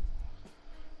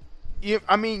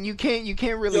 I mean, you can't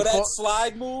really... Yo, that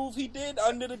slide move he did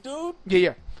under the dude?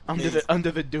 Yeah.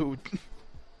 Under the dude.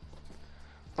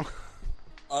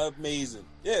 Amazing.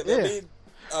 Yeah.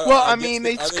 I mean,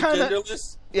 it's kind of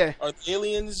genderless. Yeah. Are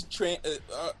aliens?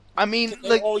 I mean, can they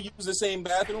like, all use the same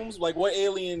bathrooms? Like, what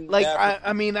alien? Like,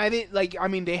 I mean,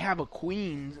 they have a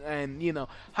queen, and you know,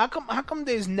 how come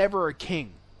there's never a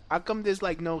king? How come there's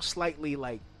like no slightly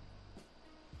like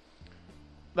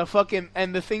the fucking,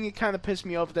 and the thing that kind of pissed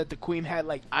me off that the queen had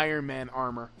like Iron Man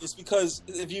armor. It's because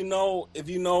if you know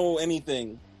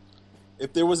anything,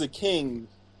 if there was a king,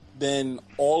 then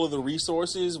all of the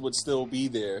resources would still be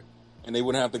there, and they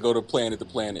wouldn't have to go to planet to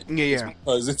planet. Yeah. It's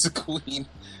because it's a queen.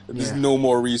 There's no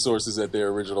more resources at their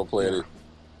original planet.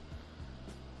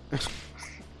 Yeah.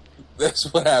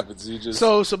 That's what happens. You just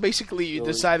so basically you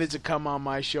decided to come on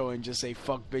my show and just say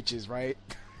fuck bitches, right?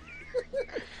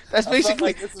 That's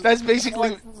basically this is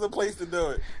the place to do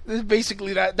it. This is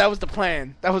basically that was the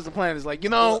plan. That was the plan. It's like, you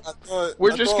know,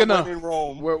 we're just gonna in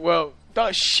Rome.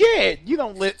 Shit, you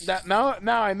don't that now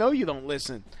I know you don't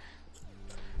listen.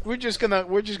 We're just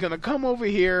gonna come over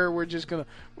here. I'm just gonna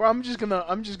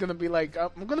be like,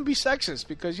 I'm gonna be sexist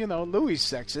because, you know, Louis is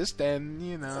sexist, and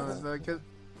you know, like,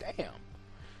 damn.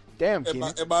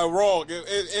 Am I wrong?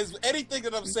 Is anything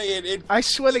that I'm saying? I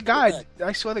swear to God,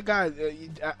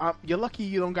 you're lucky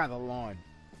you don't got a lawn.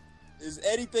 Is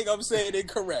anything I'm saying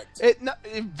incorrect?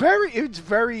 It's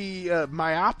very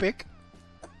myopic.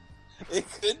 It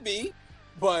could be,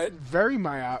 but very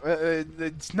myopic.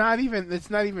 It's not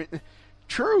even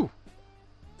true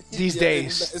these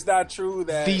days. It's not true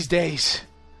that these days.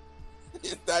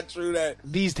 It's not true that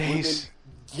these days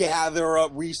gather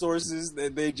up resources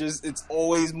that it's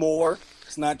always more.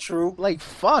 It's not true. Like,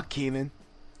 fuck, Keenan.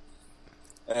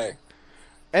 Hey.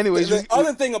 Anyways, the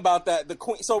other thing about that, the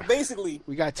queen. So basically,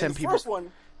 we got 10 people. First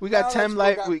one, we got 10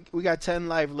 live. We got 10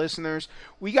 live listeners.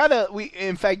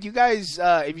 In fact, you guys,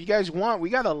 if you guys want, we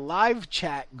got a live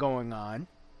chat going on.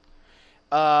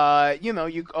 You know,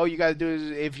 all you gotta do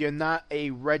is, if you're not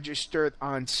registered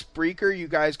on Spreaker, you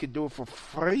guys could do it for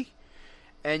free.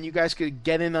 And you guys could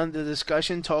get in on the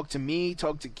discussion, talk to me,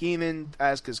 talk to Keenan,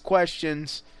 ask us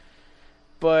questions.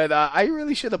 But I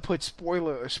really should have put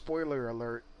spoiler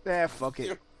alert. Fuck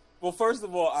it. Well, first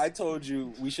of all, I told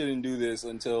you we shouldn't do this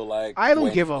until like I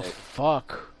don't give a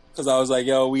fuck. Because I was like,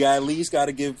 yo, we at least got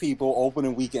to give people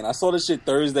opening weekend. I saw this shit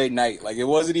Thursday night. Like, it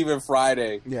wasn't even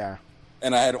Friday. Yeah.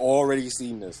 And I had already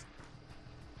seen this.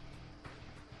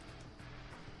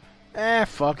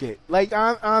 Fuck it. Like,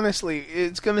 honestly,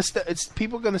 it's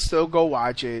people gonna still go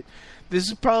watch it. This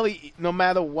is probably, no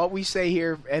matter what we say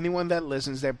here, anyone that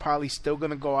listens, they're probably still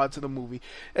gonna go out to the movie.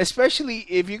 Especially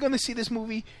if you're gonna see this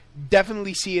movie,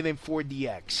 definitely see it in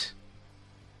 4DX.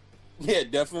 Yeah,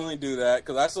 definitely do that,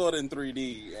 because I saw it in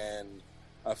 3D, and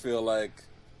I feel like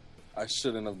I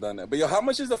shouldn't have done that. But yo, how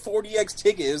much is a 4DX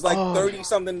ticket? It's like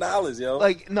 $30-something, yo.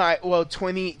 Like, no, well,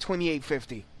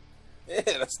 $28.50. Yeah,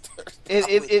 that's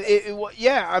 $30.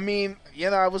 Yeah, I mean, you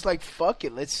know, I was like, fuck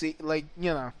it, let's see, like,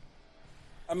 you know.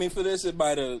 I mean, for this, it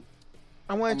might have.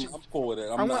 I'm cool with it.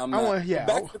 I'm not.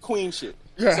 Back to Queen shit.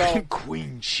 Yeah, so,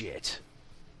 Queen shit.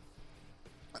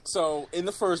 So in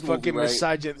the first movie,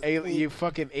 you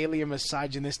fucking alien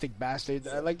misogynistic bastard.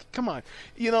 Like, come on,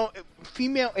 you know,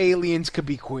 female aliens could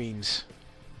be queens.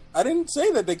 I didn't say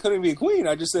that they couldn't be a queen.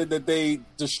 I just said that they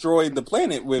destroyed the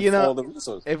planet with all the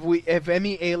resources. If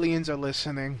any aliens are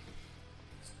listening,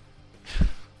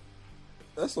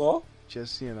 that's all.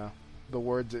 Just, you know, the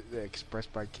words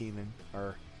expressed by Keenan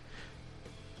are.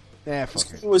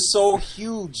 Fuck it. It was so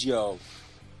huge, yo,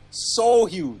 so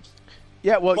huge.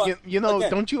 Yeah, well, but, you know,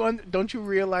 again, don't you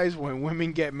realize when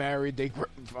women get married, they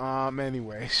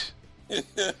anyways.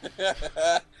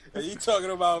 Are you talking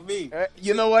about me?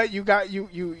 You know what?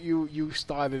 You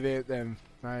started it, then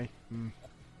right?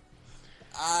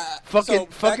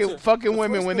 Fucking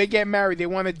women, when they get married, they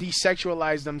want to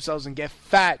desexualize themselves and get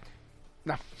fat.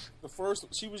 No. The first,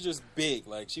 she was just big,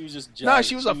 like she was just giant. No,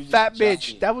 she was a fat bitch.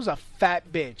 Giant. That was a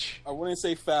fat bitch. I wouldn't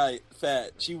say fat.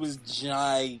 She was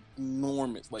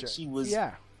ginormous. Like she was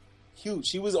huge.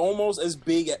 She was almost as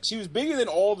big. She was bigger than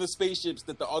all the spaceships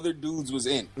that the other dudes was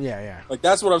in. Yeah. Like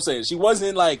that's what I'm saying. She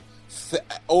wasn't like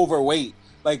overweight.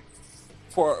 Like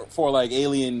for like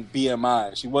alien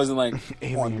BMI. She wasn't like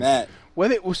on that.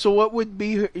 So what would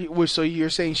be her, so you're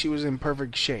saying she was in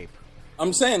perfect shape?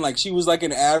 I'm saying like she was like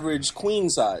an average queen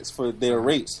size for their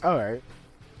race. All right.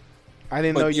 I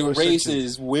didn't know you were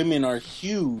races. Women are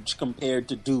huge compared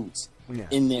to dudes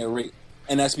in their race,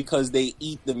 and that's because they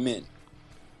eat the men.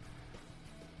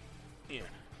 Yeah.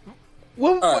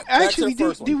 Well, right, actually,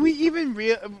 did we even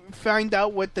find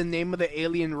out what the name of the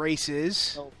alien race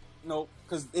is? No,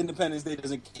 because Independence Day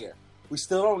doesn't care. We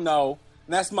still don't know.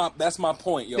 And that's my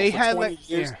point, yo. They for had 20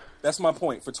 years. That's my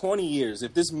point. For 20 years,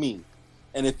 if this me,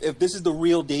 and if this is the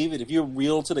real David, if you're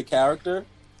real to the character,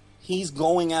 he's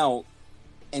going out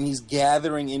and he's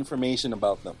gathering information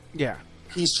about them. Yeah.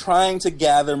 He's trying to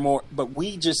gather more, but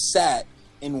we just sat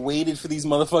and waited for these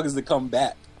motherfuckers to come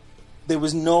back. There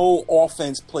was no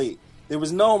offense played. There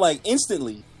was no, like,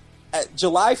 instantly. At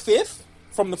July 5th,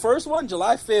 from the first one,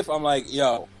 July 5th, I'm like,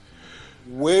 yo,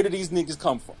 where did these niggas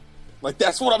come from? Like,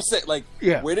 that's what I'm saying. Like,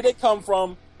 where did they come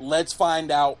from? Let's find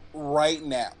out right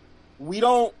now.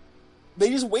 They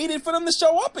just waited for them to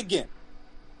show up again.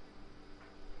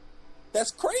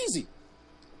 That's crazy.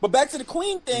 But back to the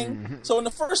Queen thing. Mm-hmm. So in the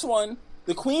first one,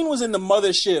 the Queen was in the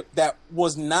mothership that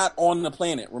was not on the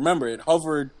planet. Remember, it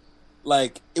hovered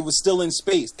like it was still in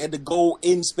space. It had to go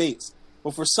in space.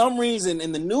 But for some reason,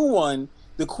 in the new one,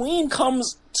 the Queen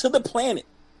comes to the planet.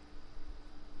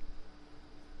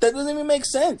 That doesn't even make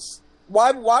sense.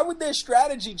 Why would their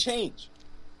strategy change?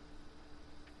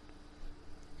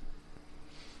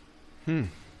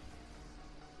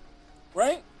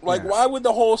 Right? Like, why would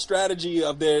the whole strategy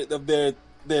of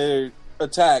their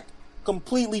attack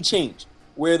completely change?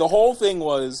 Where the whole thing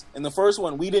was, in the first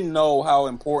one, we didn't know how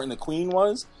important the Queen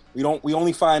was. We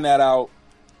only find that out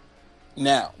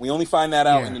now. We only find that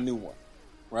out in the new one.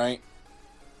 Right?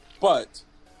 But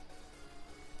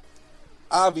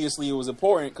obviously it was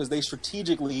important because they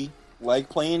strategically, like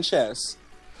playing chess,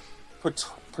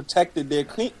 protected their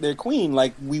queen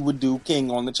like we would do king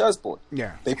on the chessboard.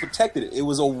 Yeah. They protected it. It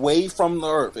was away from the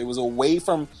earth. It was away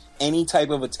from any type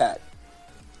of attack.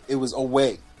 It was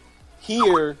away.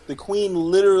 Here, the queen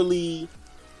literally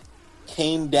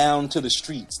came down to the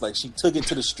streets. Like, she took it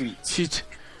to the streets.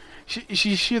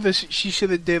 She should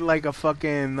have did like a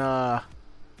fucking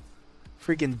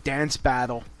freaking dance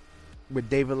battle with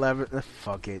David Levitt.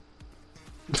 Fuck it.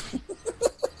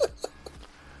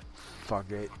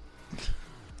 Fuck it.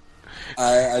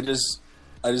 I just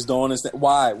don't understand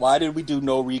why did we do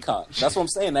no recon? That's what I'm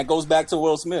saying. That goes back to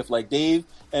Will Smith. Like, Dave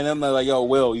and them are like, yo,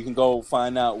 Will, you can go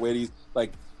find out where these,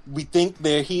 like, we think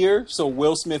they're here, so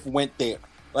Will Smith went there.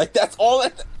 Like, that's all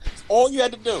you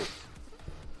had to do.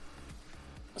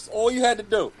 That's all you had to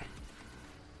do.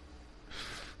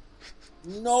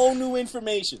 No new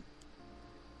information.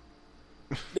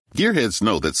 Gearheads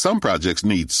know that some projects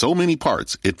need so many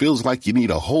parts, it feels like you need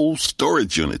a whole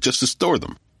storage unit just to store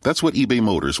them. That's what eBay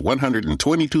Motors'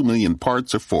 122 million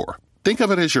parts are for. Think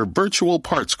of it as your virtual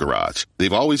parts garage.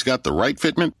 They've always got the right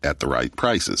fitment at the right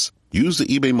prices. Use the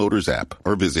eBay Motors app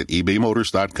or visit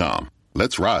ebaymotors.com.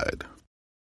 Let's ride.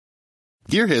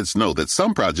 Gearheads know that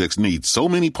some projects need so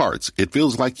many parts, it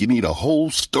feels like you need a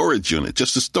whole storage unit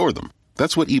just to store them.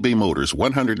 That's what eBay Motors'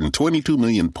 122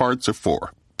 million parts are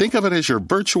for. Think of it as your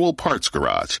virtual parts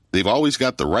garage. They've always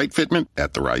got the right fitment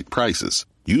at the right prices.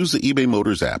 Use the eBay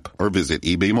Motors app or visit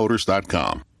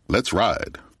ebaymotors.com. Let's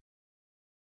ride.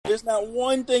 There's not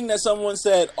one thing that someone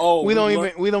said, oh, we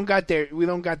don't got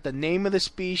the name of the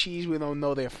species, we don't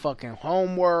know their fucking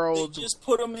home world. They just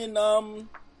put them in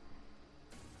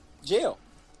jail.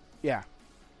 Yeah.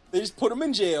 They just put them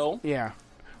in jail. Yeah.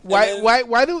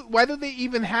 Why do they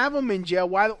even have them in jail?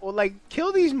 Why, like,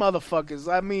 kill these motherfuckers?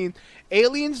 I mean,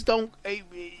 aliens don't,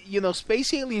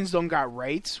 space aliens don't got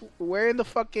rights. Where in the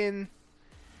fucking?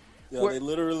 Yeah, they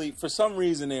literally, for some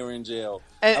reason, they were in jail.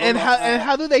 And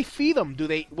how do they feed them?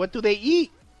 What do they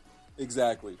eat?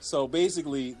 Exactly. So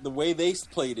basically, the way they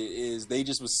played it is they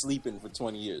just was sleeping for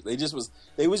 20 years. They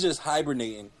was just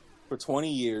hibernating for 20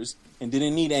 years and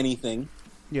didn't need anything.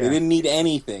 Yeah. They didn't need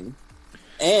anything.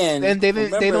 And they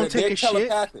don't take a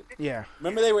telepathic. Shit. Yeah.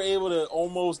 Remember, they were able to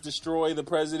almost destroy the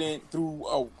president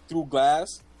through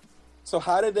glass. So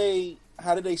how did they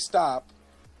stop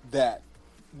that?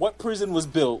 What prison was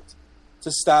built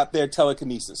to stop their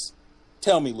telekinesis?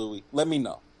 Tell me, Louis. Let me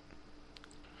know.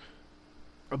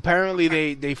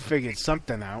 Apparently, they figured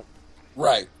something out.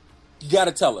 Right. You got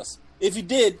to tell us. If you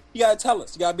did, you got to tell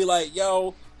us. You got to be like,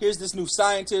 yo, here's this new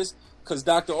scientist. Because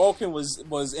Dr. Orkin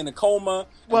was in a coma.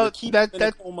 Well,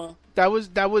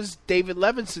 that was David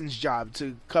Levinson's job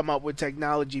to come up with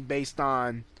technology based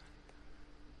on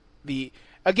the.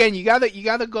 Again, you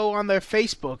gotta go on their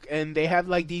Facebook, and they have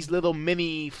like these little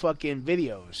mini fucking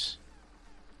videos.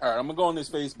 All right, I'm gonna go on this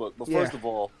Facebook, but first of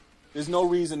all, there's no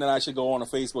reason that I should go on a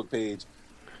Facebook page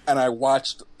and I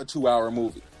watched a 2-hour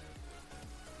movie.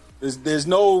 There's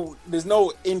no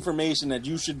information that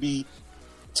you should be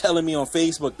telling me on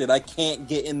Facebook that I can't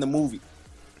get in the movie.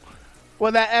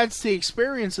 Well, that adds to the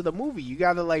experience of the movie. You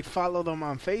gotta like follow them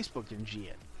on Facebook and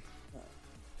shit.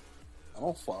 I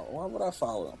don't follow. Why would I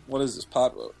follow them? What is this? How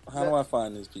do I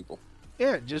find these people?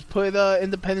 Yeah, just put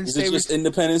Independence Day. Is it just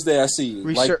Independence Day? I see you.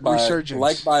 Resurgence.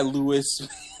 Liked by Lewis.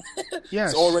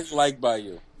 Yes. It's already liked by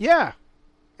you. Yeah.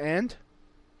 And?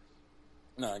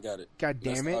 No, I got it. God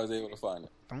damn it. I was able to find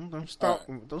it. Don't start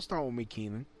with me,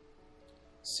 Keenan.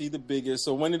 See the biggest.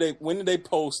 So when did they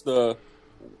post the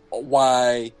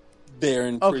why they're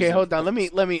in prison? Okay, hold on.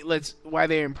 Let's why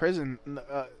they're in prison.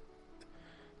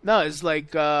 No, it's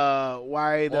like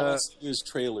why the all I see is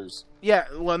trailers. Yeah,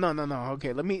 well, no.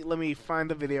 Okay, let me find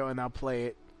the video and I'll play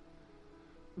it.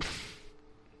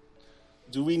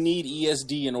 Do we need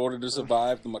ESD in order to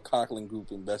survive? The McCoughlin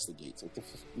Group investigates.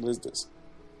 What is this?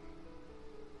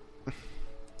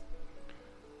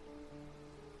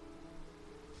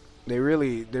 They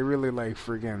really like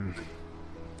friggin'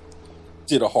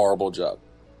 did a horrible job.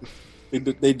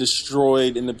 They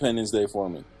destroyed Independence Day for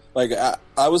me. Like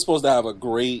I was supposed to have a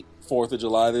great 4th of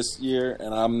July this year,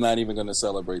 and I'm not even going to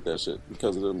celebrate that shit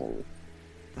because of the movie.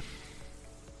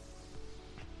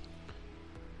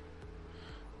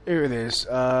 Here it is.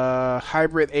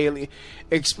 Hybrid alien.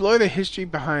 Explore the history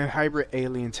behind hybrid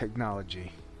alien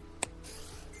technology.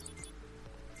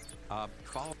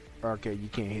 Okay, you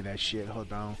can't hear that shit.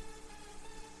 Hold on.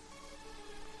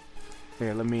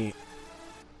 Here, let me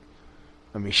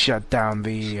shut down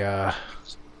the.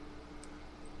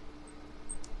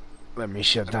 Let me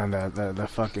shut down the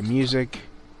fucking music.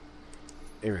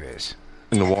 Here it is.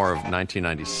 In the War of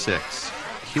 1996,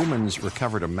 humans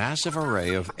recovered a massive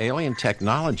array of alien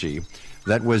technology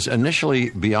that was initially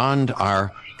beyond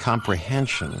our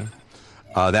comprehension.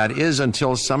 That is,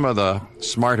 until some of the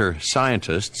smarter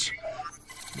scientists,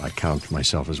 I count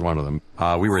myself as one of them,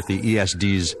 we were at the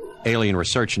ESD's Alien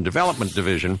Research and Development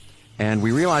Division, and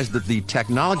we realized that the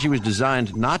technology was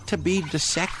designed not to be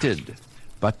dissected,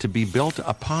 but to be built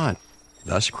upon,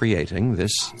 thus creating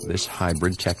this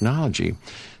hybrid technology.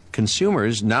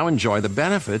 Consumers now enjoy the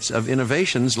benefits of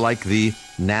innovations like the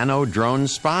Nano Drone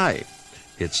Spy.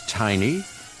 It's tiny,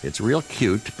 it's real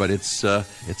cute, but it's a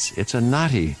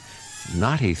naughty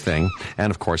thing.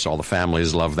 And of course, all the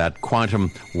families love that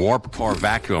quantum warp core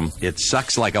vacuum. It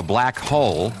sucks like a black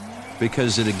hole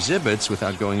because it exhibits,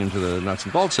 without going into the nuts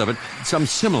and bolts of it, some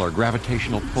similar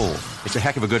gravitational pull. It's a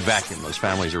heck of a good vacuum. Those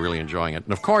families are really enjoying it.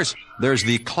 And of course, there's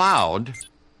the cloud.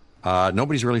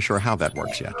 Nobody's really sure how that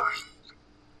works yet.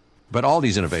 But all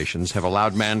these innovations have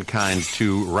allowed mankind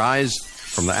to rise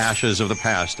from the ashes of the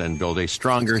past and build a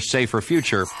stronger, safer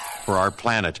future for our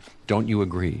planet. Don't you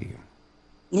agree?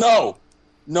 No,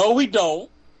 we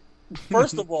don't.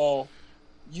 First of all,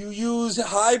 you use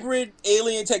hybrid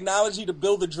alien technology to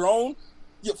build a drone?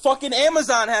 Fucking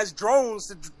Amazon has drones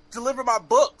to deliver my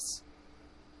books.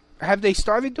 Have they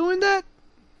started doing that?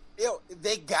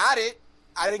 They got it.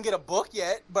 I didn't get a book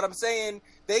yet, but I'm saying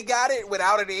they got it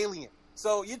without an alien.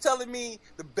 So you're telling me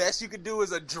the best you could do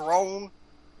is a drone,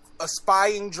 a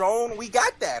spying drone? We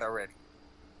got that already.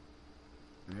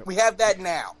 Yep. We have that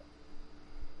now.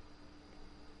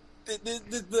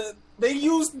 They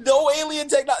used no alien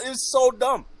technology. It was so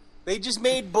dumb. They just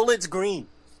made bullets green.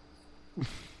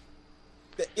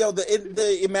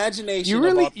 The imagination.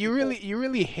 You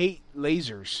really hate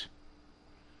lasers.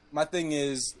 My thing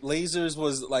is, lasers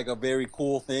was like a very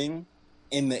cool thing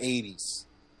in the 80s.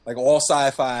 Like all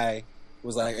sci-fi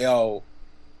was like, yo,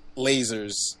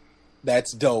 lasers,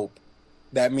 that's dope.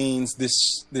 That means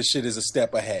this shit is a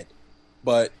step ahead.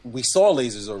 But we saw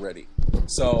lasers already.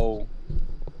 So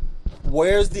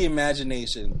where's the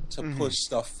imagination to push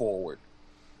stuff forward?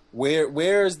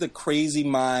 Where's the crazy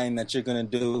mind that you're gonna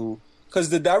do? Because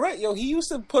the he used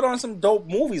to put on some dope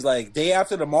movies like Day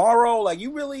After Tomorrow. Like it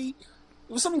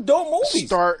was some dope movies.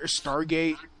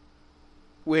 Stargate,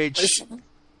 which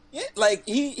like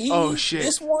he. Oh shit!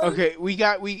 This one. Okay, we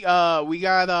got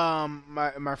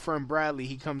my friend Bradley.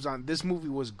 He comes on. This movie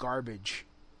was garbage.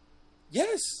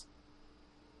 Yes.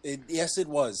 Yes, it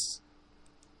was.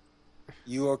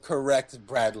 You are correct,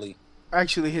 Bradley.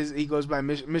 Actually, he goes by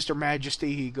Mr.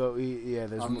 Majesty.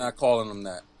 I'm not calling him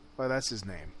that. Well, that's his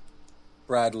name.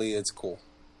 Bradley, it's cool.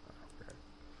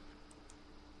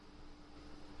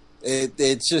 Okay.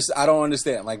 It's just I don't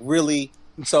understand. Like really,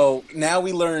 So now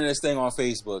we learning this thing on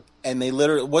Facebook, and they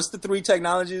literally, what's the 3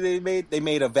 technology they made? They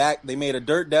made a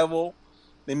dirt devil,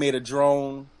 they made a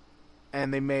drone,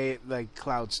 and they made like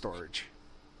cloud storage.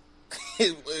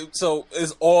 So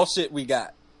it's all shit we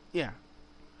got. Yeah,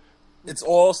 it's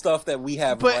all stuff that we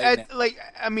have. But right now. like,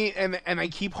 I mean, and I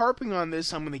keep harping on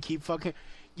this. I'm gonna keep fucking.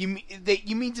 You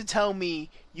mean to tell me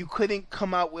you couldn't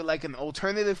come out with like an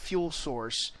alternative fuel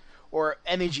source or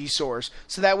energy source,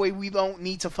 so that way we don't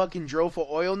need to fucking drill for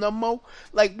oil no more?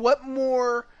 Like, what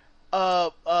more?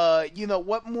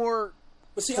 What more?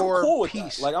 But see, for I'm cool with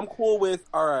peace? that. Like, I'm cool with.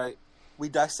 All right, we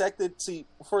dissected. See,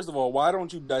 first of all, why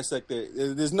don't you dissect it?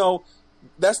 There's no.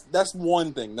 That's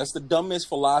one thing. That's the dumbest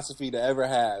philosophy to ever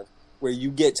have, where you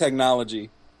get technology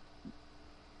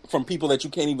from people that you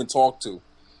can't even talk to,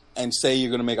 and say you're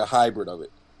going to make a hybrid of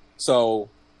it. So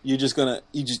you got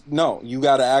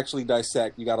to actually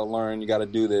dissect. You got to learn. You got to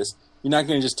do this. You're not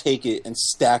going to just take it and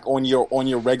stack on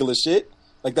your regular shit.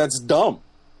 Like, that's dumb.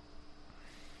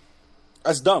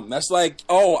 That's dumb. That's like,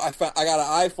 oh, I got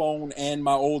an iPhone and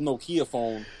my old Nokia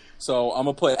phone, so I'm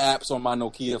gonna put apps on my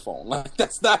Nokia phone. Like,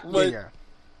 that's not what. Yeah.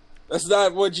 That's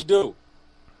not what you do.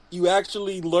 You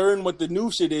actually learn what the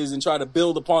new shit is and try to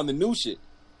build upon the new shit.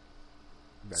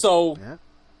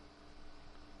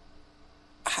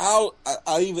 How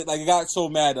I got so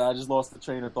mad that I just lost the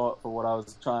train of thought for what I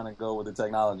was trying to go with the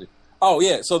technology. Oh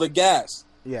yeah, so the gas.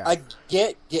 Yeah, I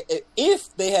get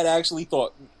if they had actually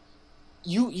thought.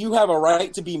 You have a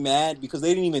right to be mad because they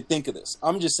didn't even think of this.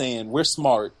 I'm just saying, we're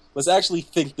smart. Let's actually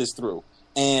think this through.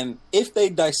 And if they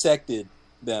dissected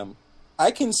them,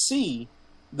 I can see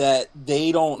that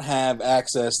they don't have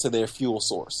access to their fuel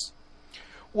source.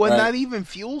 Well, right? Not even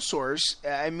fuel source.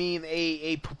 I mean,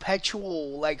 a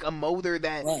perpetual, like a motor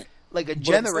that, right. Like a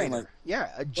generator.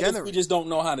 A generator. We just don't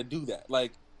know how to do that.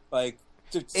 Like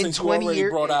in since 20 you already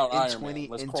years, brought out in Iron 20, Man,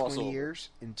 let's in cross 20 over. years,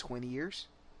 in 20 years.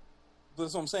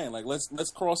 That's what I'm saying. Like,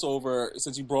 let's cross over,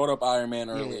 since you brought up Iron Man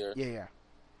earlier. Yeah.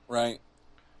 Right?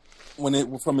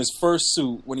 From his first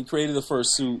suit, when he created the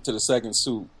first suit to the second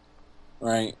suit,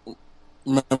 right?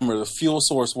 Remember, the fuel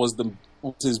source was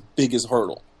his biggest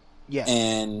hurdle. Yeah.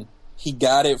 And he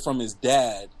got it from his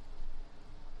dad.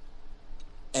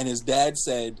 And his dad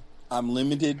said, I'm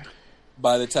limited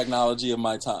by the technology of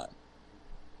my time.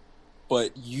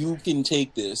 But you can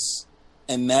take this.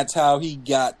 And that's how he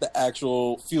got the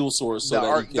actual fuel source. The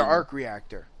arc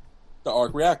reactor. The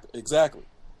arc reactor, exactly.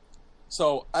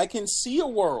 So I can see a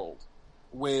world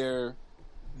where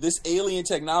this alien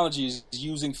technology is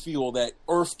using fuel that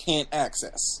Earth can't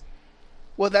access.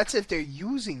 Well, that's if they're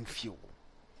using fuel.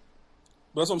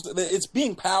 But that's what I'm saying. It's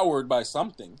being powered by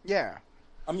something. Yeah.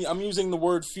 I mean, I'm using the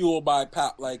word fuel by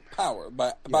power,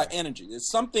 by energy. It's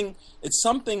something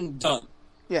done.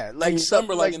 Yeah, like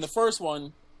remember, like in the first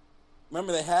one.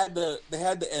 Remember, they had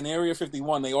an Area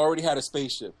 51. They already had a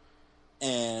spaceship,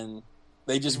 and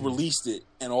they just released it,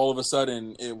 and all of a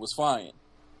sudden, it was flying.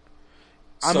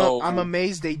 I'm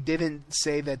amazed they didn't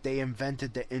say that they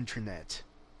invented the internet.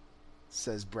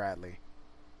 Says Bradley.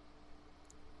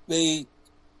 It's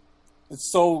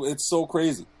so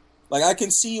crazy. Like, I can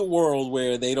see a world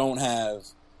where they don't have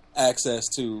access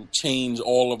to change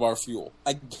all of our fuel.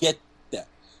 I get that,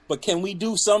 but can we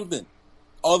do something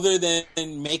other than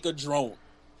make a drone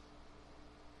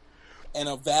and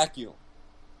a vacuum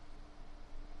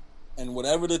and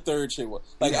whatever the third shit was?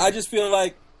 Like, I just feel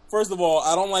like, first of all,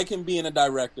 I don't like him being a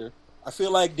director. I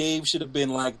feel like Dave should have been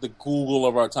like the Google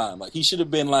of our time. Like, he should have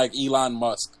been like Elon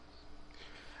Musk.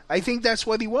 I think that's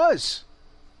what he was.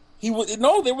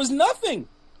 No, there was nothing.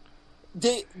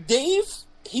 Dave,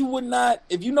 he would not,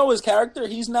 if you know his character,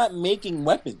 he's not making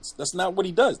weapons. That's not what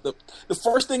he does. The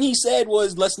first thing he said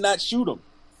was, let's not shoot him.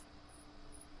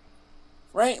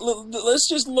 Right? Let's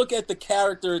just look at the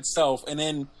character itself,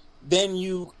 and then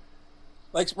you,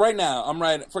 like right now, I'm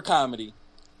writing for comedy.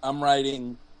 I'm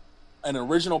writing an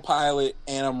original pilot,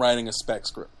 and I'm writing a spec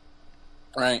script.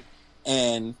 Right?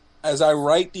 And as I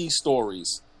write these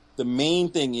stories, the main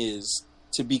thing is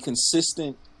to be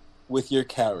consistent with your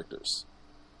characters.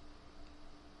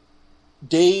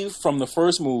 Dave, from the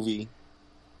first movie,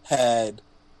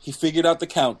 he figured out the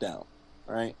countdown,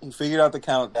 right? He figured out the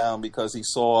countdown because he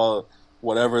saw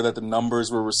whatever that the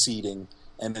numbers were receding,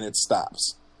 and then it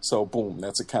stops. So boom,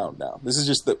 that's a countdown. This is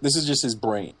just his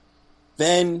brain.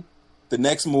 Then the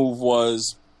next move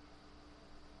was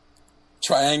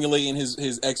triangulating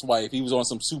his ex-wife. He was on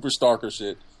some super stalker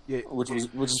shit. Yeah, which is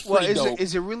pretty dope.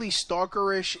 Is it really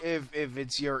stalkerish if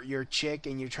it's your chick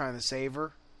and you're trying to save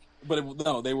her? But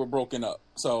no, they were broken up.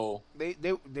 So they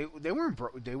weren't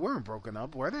broken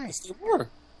up, were they? Yes, they were.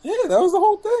 Yeah, that was the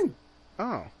whole thing.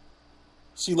 Oh,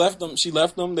 She left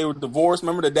them. They were divorced.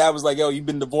 Remember, the dad was like, "Yo, you've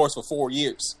been divorced for 4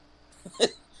 years.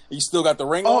 You still got the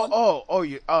ring on."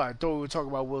 I thought we were talking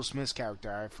about Will Smith's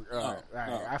character.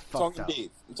 I fucked up. Dave.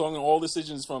 I'm talking all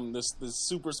decisions from this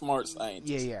super smart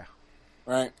scientist. Yeah.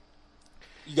 Right.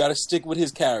 You got to stick with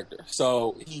his character.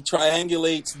 So he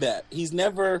triangulates that. He's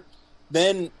never.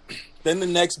 Then the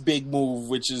next big move,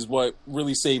 which is what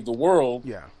really saved the world,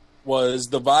 was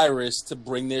the virus to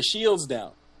bring their shields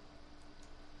down.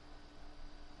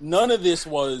 None of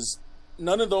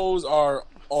those are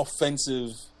offensive.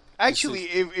 Actually,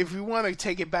 if we want to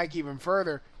take it back even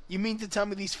further, you mean to tell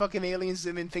me these fucking aliens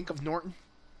didn't think of Norton?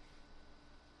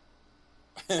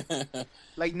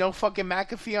 Like no fucking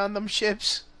McAfee on them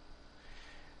ships?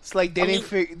 It's like they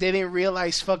didn't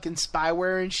realize fucking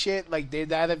spyware and shit. Like they're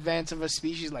that advanced of a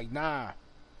species. Like nah.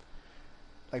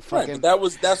 Like fucking. Right,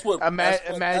 but that's what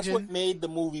imagine made the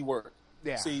movie work.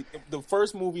 Yeah. See, the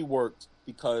first movie worked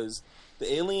because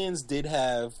the aliens did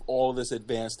have all this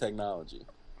advanced technology,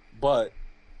 but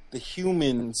the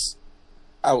humans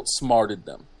outsmarted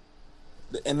them,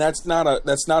 and that's not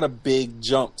a big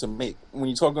jump to make when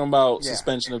you're talking about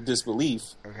suspension of disbelief.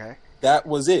 Okay, that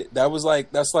was it. That's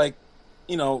like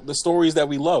the stories that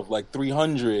we love, like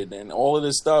 300, and all of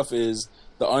this stuff is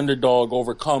the underdog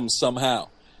overcomes somehow,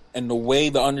 and the way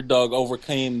the underdog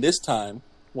overcame this time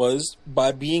was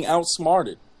by being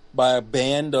outsmarted by a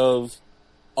band of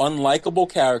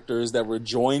unlikable characters that were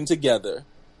joined together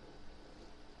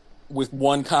with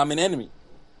one common enemy.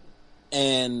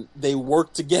 And they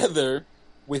worked together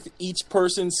with each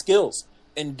person's skills.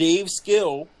 And Dave's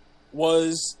skill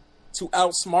was to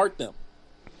outsmart them.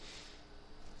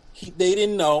 They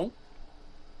didn't know.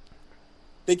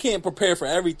 They can't prepare for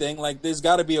everything. Like, there's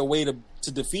got to be a way to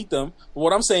defeat them. But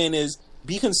what I'm saying is,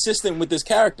 be consistent with this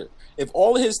character. If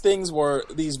all of his things were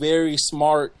these very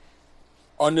smart,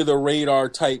 under-the-radar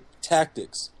type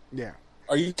tactics,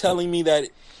 are you telling me that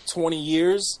 20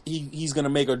 years he's going to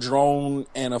make a drone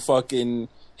and a fucking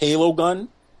Halo gun?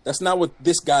 That's not what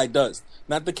this guy does.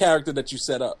 Not the character that you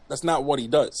set up. That's not what he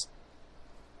does.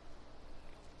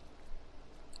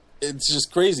 It's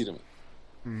just crazy to me.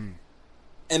 Mm.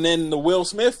 And then the Will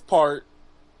Smith part,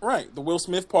 right, the Will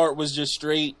Smith part was just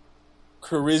straight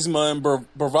charisma and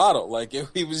bravado. Like,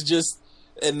 he was just,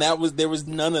 and there was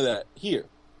none of that here.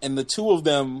 And the two of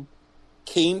them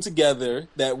came together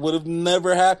that would have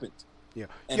never happened. Yeah,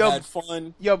 and had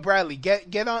fun. Yo, Bradley,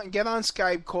 get on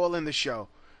Skype, call in the show.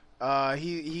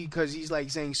 Because he's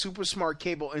like saying super smart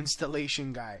cable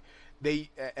installation guy.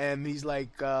 He's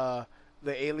like the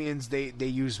aliens they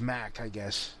use Mac, I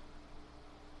guess.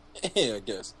 Yeah, I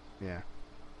guess. Yeah.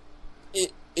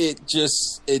 It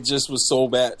just was so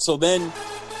bad. So then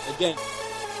again,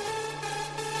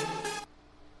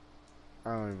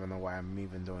 I don't even know why I'm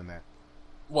even doing that.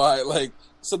 Why, like,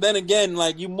 so then again,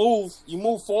 like, you move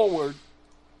forward,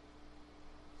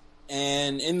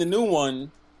 and in the new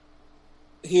one,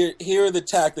 here are the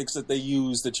tactics that they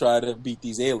use to try to beat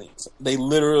these aliens. They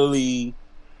literally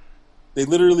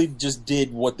just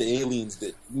did what the aliens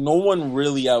did. No one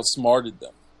really outsmarted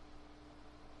them.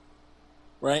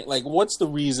 Right? Like, what's the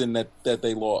reason that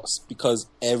they lost? Because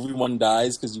everyone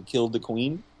dies because you killed the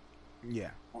queen?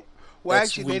 Yeah. Well,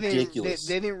 That's actually, ridiculous.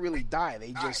 they didn't really die.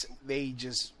 They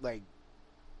just like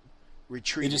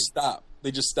retreated.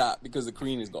 They just stopped because the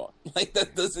queen is gone. Like,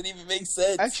 that doesn't even make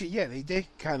sense. Actually, yeah, they did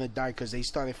kind of die because they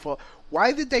started fall.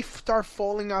 Why did they start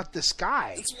falling out the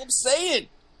sky? That's what I'm saying.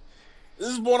 This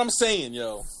is what I'm saying,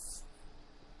 yo.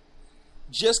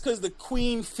 Just because the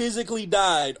queen physically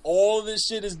died, all of this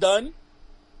shit is done.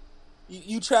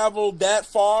 You traveled that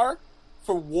far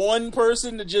for one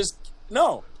person to just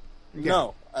no. This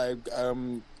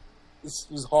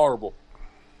was horrible.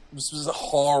 This was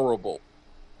horrible.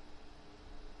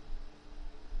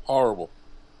 Horrible.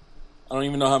 I don't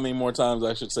even know how many more times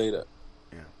I should say that.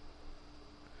 Yeah.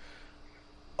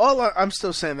 I'm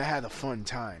still saying they had a fun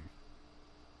time.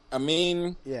 I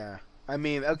mean... Yeah. I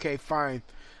mean, okay, fine.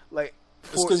 Like...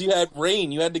 It's because you had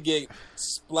rain. You had to get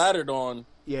splattered on.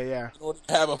 Yeah. In order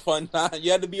to have a fun time.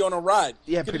 You had to be on a ride.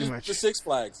 Yeah, pretty much. The Six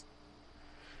Flags.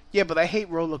 Yeah, but I hate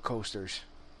roller coasters.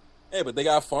 Yeah, but they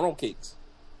got funnel cakes.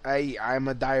 I'm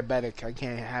a diabetic. I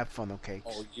can't have funnel cakes.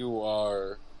 Oh, you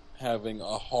are having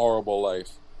a horrible life.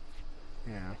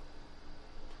 Yeah.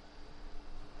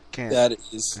 Can't. That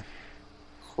is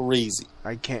crazy.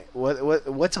 I can't.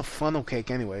 What's a funnel cake,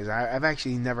 anyways? I've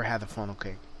actually never had a funnel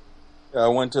cake. Yeah, I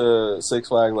went to Six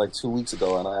Flags like 2 weeks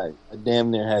ago, and I damn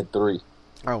near had 3.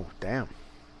 Oh, damn.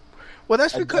 Well,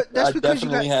 that's because I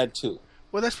definitely had 2.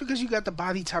 Well, that's because you got the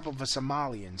body type of a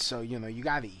Somalian, so you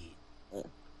got to eat. Yeah.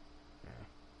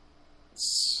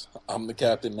 I'm the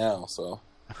captain now, so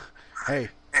Hey,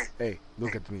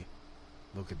 look at me.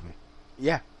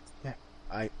 Yeah.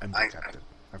 I'm the captain.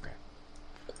 Okay.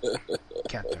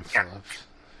 Captain Phillips.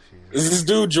 Is this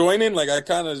dude joining? Like, I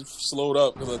kind of slowed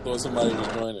up because I thought somebody was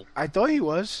joining. I thought he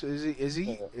was. Is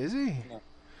he? No.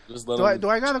 Just Do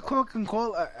I gotta call?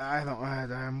 I don't.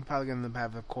 I'm probably gonna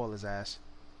have to call his ass.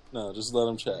 No, just let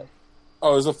him chat.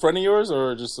 Oh, is it a friend of yours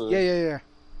or just a... Yeah.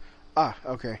 Ah,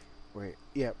 okay. Wait.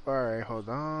 Yep. Yeah, all right. Hold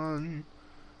on.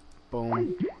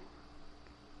 Boom.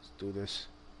 Let's do this.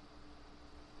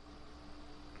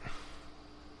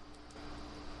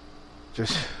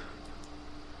 Just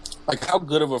like, how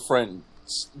good of a friend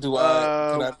do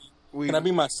I? Can I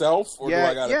be myself, or do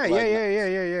I gotta?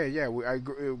 Yeah. I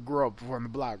grew up on the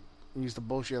block. We used to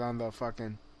bullshit on the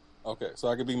fucking. Okay, so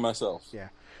I could be myself. Yeah.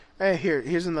 Hey,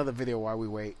 here's another video while we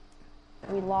wait.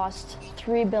 We lost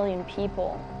 3 billion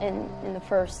people in the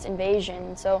first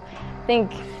invasion, so I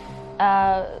think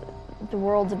the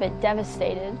world's a bit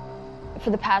devastated. For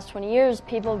the past 20 years,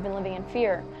 people have been living in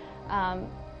fear.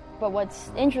 But what's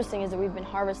interesting is that we've been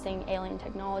harvesting alien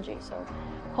technology, so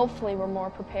hopefully we're more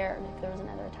prepared if there was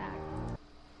another attack.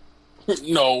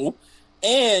 No.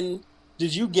 And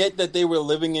did you get that they were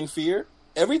living in fear?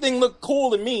 Everything looked cool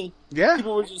to me. Yeah.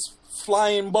 People were just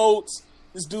flying boats.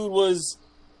 This dude was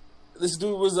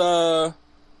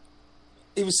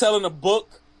he was selling a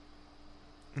book.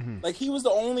 Mm-hmm. Like, he was the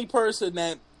only person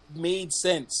that made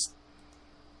sense.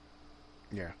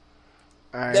 Yeah.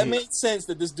 That made sense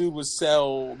that this dude would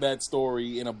sell that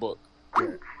story in a book.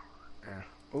 Yeah.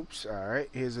 Oops. All right.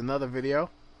 Here's another video.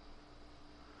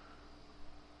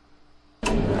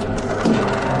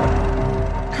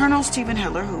 Colonel Stephen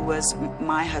Hitler, who was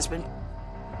my husband,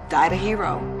 died a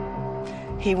hero.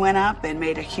 He went up and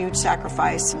made a huge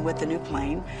sacrifice with the new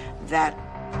plane that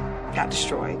got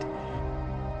destroyed.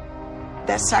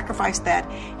 That sacrifice that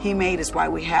he made is why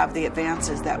we have the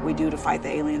advances that we do to fight the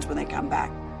aliens when they come back.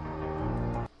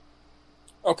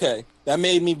 Okay, that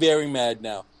made me very mad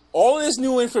now. All this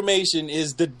new information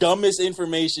is the dumbest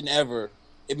information ever.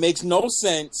 It makes no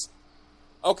sense.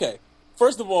 Okay,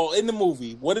 first of all, in the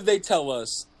movie, what did they tell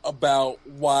us about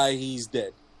why he's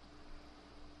dead?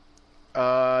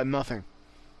 Nothing.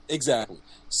 Exactly.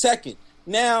 Second,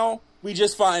 now we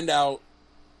just find out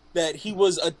that he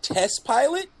was a test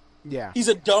pilot? Yeah. He's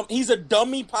a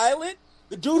dummy pilot?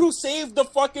 The dude who saved the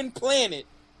fucking planet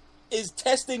is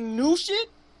testing new shit?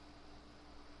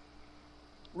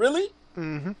 Really?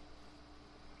 Mm-hmm.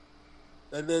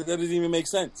 That doesn't even make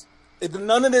sense.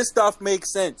 None of this stuff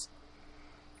makes sense.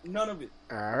 None of it.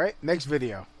 All right, next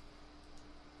video.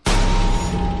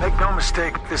 Make no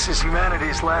mistake, this is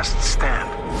humanity's last stand.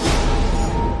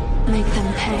 Make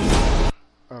them pay.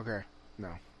 Okay, no,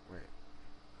 wait.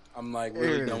 I'm like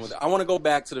really done with it. I want to go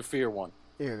back to the fear one.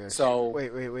 Here it is. So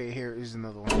wait. Here is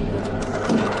another one.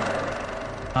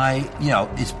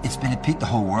 It's been at peace. The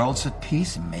whole world's at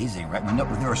peace. Amazing, right?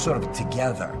 They were sort of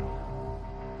together.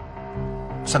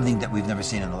 Something that we've never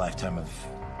seen in the lifetime of,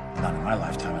 not in my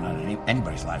lifetime, and not in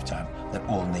anybody's lifetime, that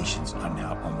all nations are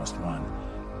now almost one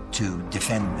to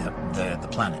defend the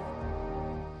planet.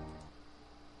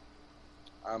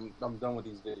 I'm done with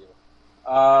these videos.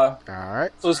 All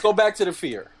right. So let's go back to the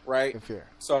fear, right? The fear.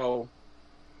 So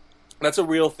that's a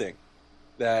real thing,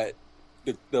 that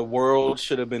the world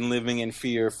should have been living in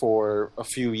fear for a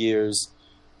few years.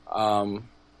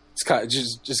 It's kind of,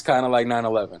 just kind of like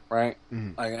 9/11, right?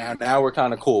 Mm-hmm. Like, now we're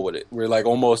kind of cool with it. We're like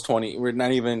almost 20. We're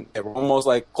not even. We're almost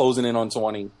like closing in on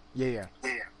 20. Yeah.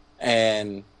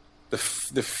 And the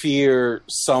fear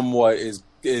somewhat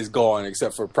is gone,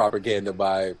 except for propaganda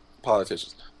by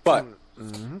politicians. But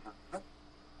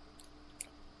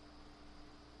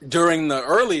during the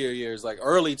earlier years, like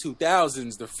early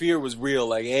 2000s, the fear was real.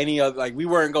 Like any other, like we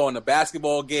weren't going to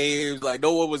basketball games. Like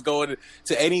no one was going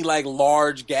to any like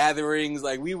large gatherings.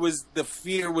 Like the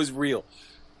fear was real.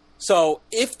 So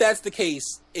if that's the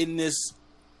case in the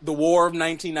War of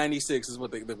 1996 is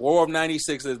what the War of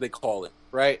 96 as they call it,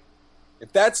 right?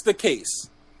 If that's the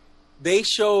case, they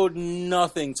showed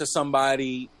nothing to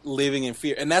somebody living in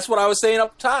fear. And that's what I was saying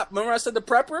up top. Remember I said the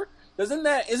prepper? Isn't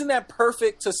that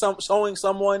perfect to showing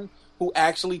someone who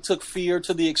actually took fear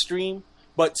to the extreme,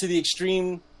 but to the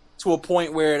extreme to a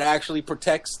point where it actually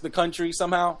protects the country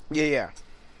somehow? Yeah.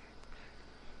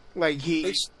 Like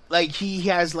he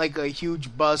has like a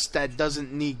huge bus that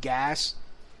doesn't need gas,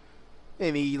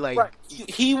 and he like right.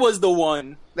 he was the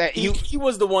one that he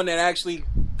was the one that actually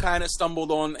kind of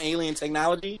stumbled on alien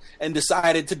technology and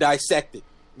decided to dissect it.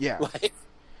 Yeah.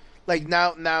 Like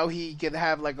now he can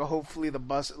have like a hopefully the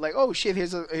bus like, oh shit,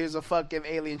 here's a fucking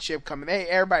alien ship coming. Hey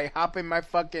everybody, hop in my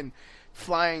fucking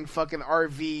flying fucking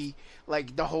RV,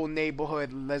 like the whole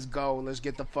neighborhood. Let's go. Let's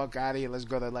get the fuck out of here. Let's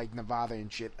go to like Nevada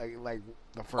and shit. Like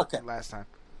the first last time.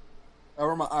 All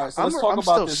right, so let's talk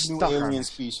about this new alien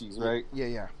species, right?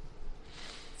 Yeah.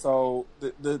 So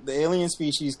the alien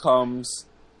species comes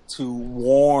to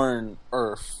warn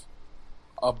Earth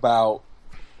about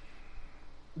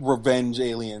revenge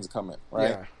aliens coming,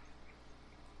 right? Yeah.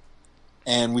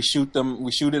 And we shoot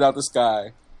it out the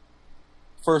sky.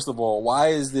 First of all, why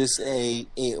is this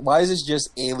just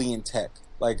alien tech?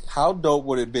 Like, how dope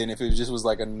would it have been if it just was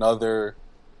like another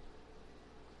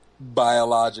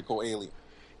biological alien?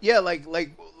 Yeah, like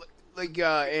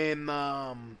in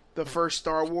the first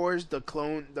Star Wars, the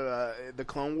Clone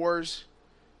Wars,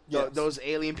 yes. Those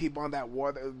alien people on that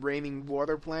raining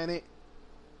water planet.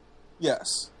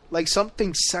 Yes, like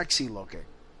something sexy looking.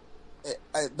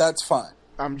 That's fine.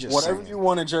 I'm just whatever saying. You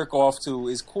want to jerk off to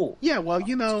is cool. Yeah, well,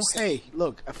 hey,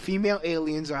 look, female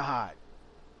aliens are hot.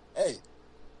 Hey,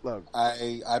 look,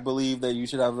 I believe that you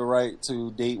should have the right to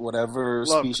date whatever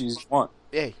species you want.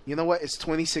 Hey, you know what? It's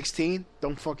 2016.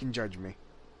 Don't fucking judge me.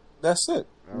 That's it.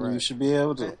 Right. You should be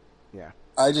able to. Yeah.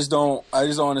 I just don't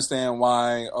understand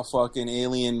why a fucking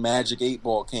alien magic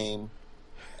 8-ball came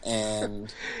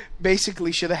and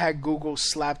basically should have had Google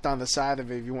slapped on the side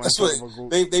of it if you want to talk about Google.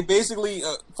 They basically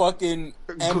fucking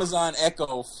Amazon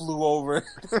Echo flew over.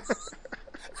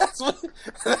 That's what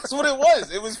it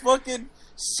was. It was fucking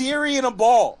Siri in a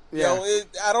ball. Yeah.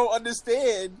 I don't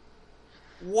understand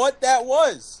what that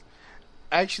was.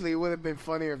 Actually, it would have been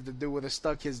funnier if the dude would have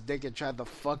stuck his dick and tried to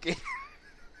fuck it.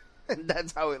 And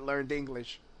that's how it learned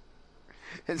English.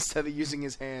 Instead of using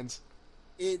his hands.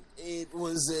 It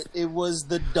was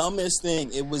the dumbest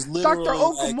thing. It was literally Dr.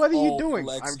 Oakham, like, what are you doing?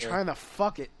 Alexa. I'm trying to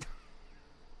fuck it.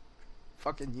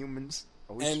 Fucking humans.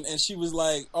 And she was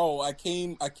like, "Oh, I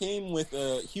came with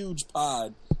a huge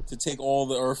pod to take all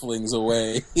the Earthlings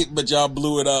away, but y'all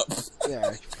blew it up."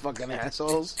 Yeah, fucking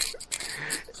assholes.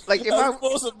 Like, if that's the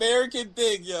most American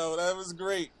thing, yo. That was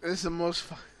great. This is the most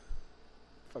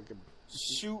fucking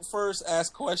shoot first,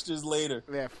 ask questions later.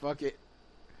 Yeah, fuck it.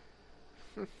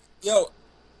 Yo,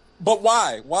 but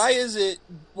why? Why is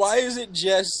it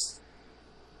just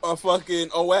a fucking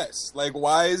OS? Like,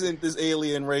 why isn't this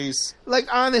alien race? Like,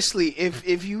 honestly,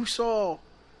 if you saw,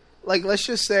 like, let's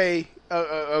just say,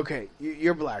 okay,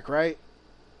 you're black, right?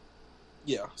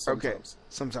 Yeah. Sometimes. Okay,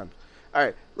 sometimes. All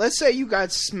right, let's say you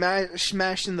got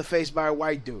smashed in the face by a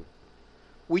white dude.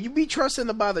 Would you be trusting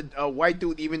about a white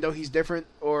dude even though he's different,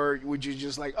 or would you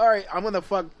just like, all right, I'm gonna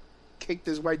kick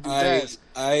this white dude's ass?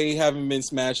 I haven't been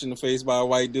smashed in the face by a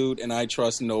white dude, and I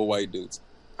trust no white dudes.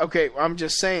 Okay, I'm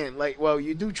just saying, like, well,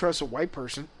 you do trust a white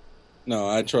person. No,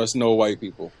 I trust no white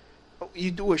people.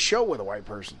 You do a show with a white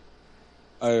person.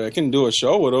 I can do a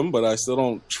show with them, but I still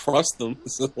don't trust them.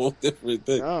 It's a whole different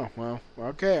thing. Oh, well,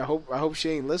 okay. I hope she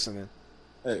ain't listening.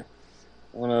 Hey,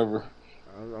 whatever.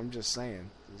 I'm just saying,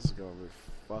 this is gonna be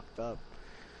fucked up.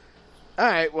 All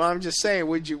right, well, I'm just saying,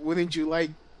 wouldn't you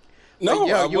like? No, like,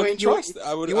 yo, I wouldn't trust.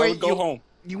 I would go home.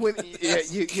 You wouldn't.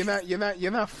 Yeah,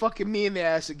 you're not fucking me in the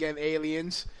ass again,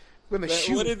 aliens. I'm gonna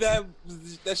shoot. What did that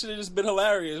should have just been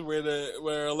hilarious.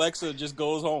 Where Alexa just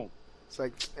goes home. It's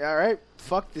like, all right,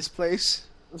 fuck this place.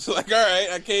 It's like, all right,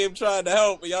 I came trying to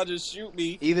help, but y'all just shoot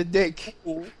me. Eat a dick.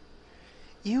 Cool.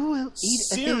 You will eat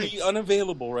Siri a dick.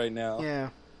 unavailable right now. Yeah.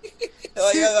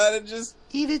 Like, I just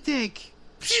eat a dick.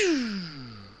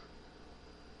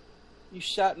 You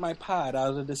shot my pod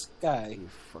out of the sky.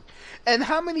 And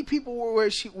how many people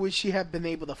would she have been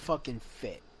able to fucking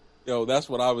fit? Yo, that's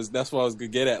what I was gonna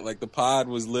get at. Like, the pod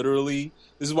was literally.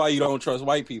 This is why you don't trust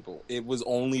white people. It was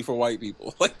only for white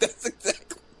people. Like, that's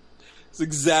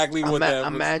exactly what that was.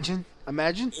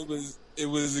 Imagine. It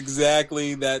was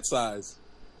exactly that size.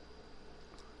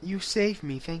 You saved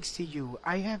me, thanks to you.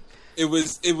 It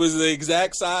was the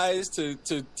exact size to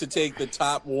take the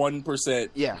top 1%.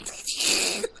 Yeah.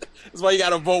 That's why you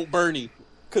gotta vote Bernie.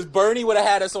 Because Bernie would have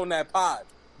had us on that pod.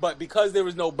 But because there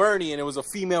was no Bernie and it was a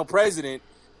female president,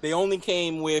 they only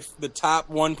came with the top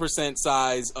 1%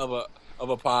 size of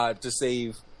a pod to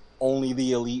save only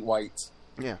the elite whites.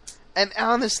 Yeah. And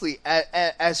honestly,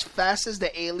 as fast as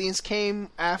the aliens came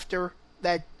after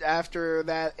that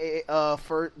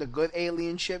for the good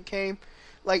alien ship came,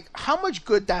 like, how much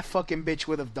good that fucking bitch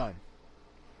would have done?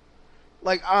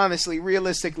 Like, honestly,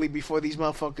 realistically, before these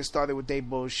motherfuckers started with their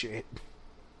bullshit.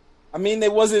 I mean,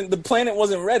 the planet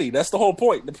wasn't ready. That's the whole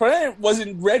point. The planet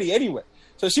wasn't ready anyway.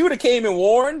 So she would have came and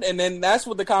warned, and then that's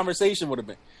what the conversation would have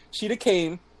been. She'd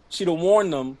have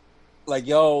warned them, like,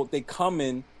 yo, they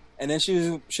coming, and then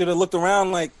she should have looked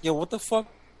around like, yo, what the fuck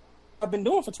I've been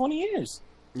doing for 20 years?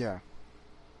 Yeah.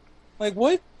 Like,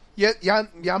 what? Yeah,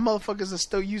 y'all motherfuckers are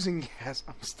still using gas.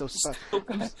 I'm still stuck.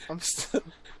 I'm still.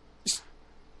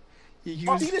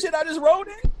 You see the shit I just wrote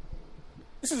in?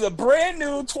 This is a brand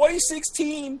new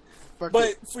 2016,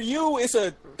 but for you, it's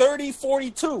a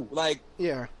 3042. Like,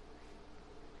 yeah.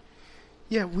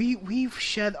 Yeah, we've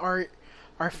shed our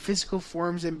physical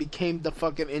forms and became the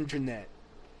fucking internet.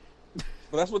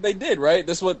 Well, that's what they did, right?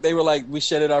 That's what they were like. We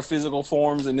shedded our physical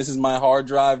forms, and this is my hard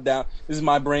drive down. This is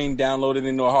my brain downloaded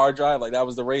into a hard drive. Like that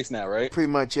was the race now, right?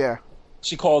 Pretty much, yeah.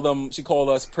 She called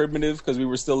us primitive because we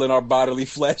were still in our bodily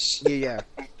flesh. Yeah.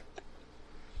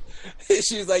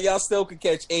 She was like, y'all still could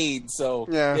catch AIDS, so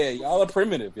yeah, y'all are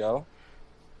primitive, y'all.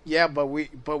 Yeah, but we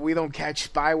don't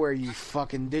catch spyware, you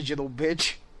fucking digital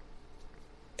bitch.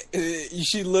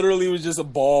 She literally was just a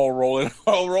ball rolling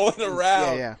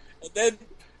around. Yeah. And then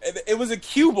it was a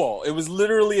cue ball. It was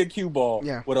literally a cue ball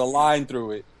with a line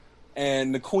through it,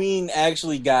 and the queen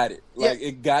actually got it. Like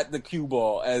it got the cue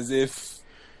ball, as if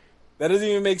that doesn't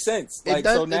even make sense. Like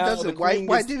so now the queen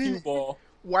gets the cue ball.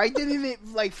 Why didn't it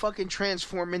like fucking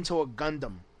transform into a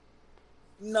Gundam?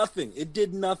 Nothing. It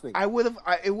did nothing. It would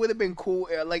have been cool.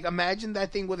 Like imagine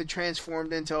that thing would have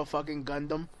transformed into a fucking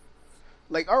Gundam.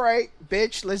 Like, all right,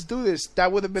 bitch, let's do this.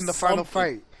 That would have been the final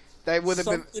fight. That would have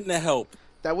been something to help.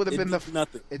 That would have been the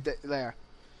nothing. Yeah.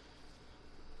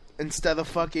 Instead of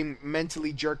fucking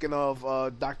mentally jerking off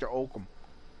Dr. Oakham.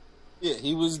 Yeah,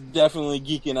 he was definitely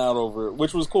geeking out over it,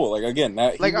 which was cool. Like again,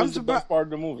 that was the best part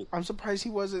of the movie. I'm surprised he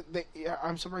wasn't.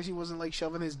 I'm surprised he wasn't like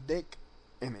shoving his dick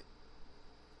in it.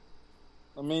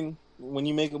 I mean, when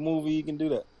you make a movie, you can do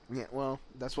that. Yeah, well,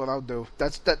 that's what I'll do.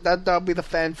 That'll be the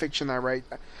fan fiction I write.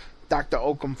 Dr.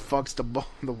 Oakham fucks the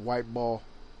white ball.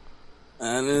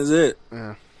 And is it?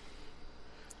 Yeah.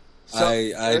 So,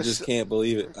 I just can't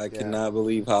believe it. I cannot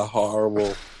believe how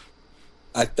horrible.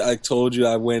 I told you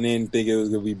I went in thinking it was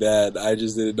gonna be bad. I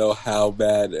just didn't know how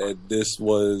bad, and this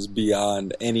was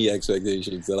beyond any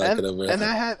expectations that I could have had.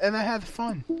 And I had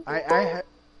fun. I had.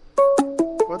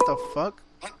 What the fuck?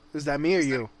 Is that me or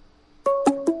you?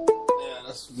 Yeah,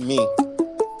 that's me.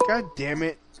 God damn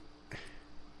it!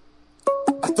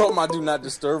 I thought my do not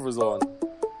disturb was on.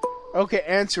 Okay,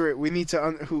 answer it. We need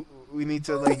to we need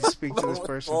to like speak to this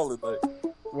person.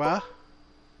 What?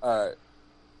 All right.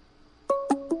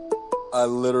 I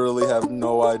literally have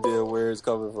no idea where it's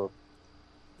coming from.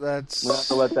 That's. I'm gonna have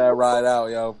to let that ride out,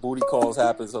 yo. Booty calls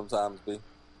happen sometimes, B.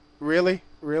 Really?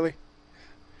 You're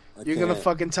gonna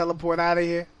fucking teleport out of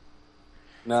here?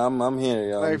 No, I'm here,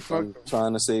 yo. I'm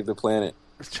trying to save the planet.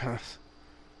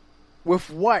 With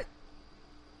what?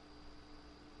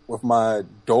 With my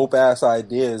dope ass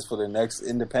ideas for the next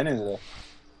Independence Day.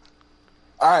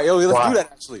 All right, yo, let's do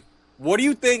that. Actually, what do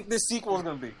you think this sequel is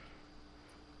gonna be?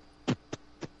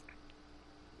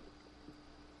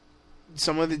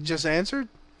 Someone that just answered?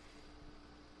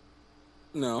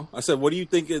 No, I said, what do you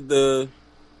think the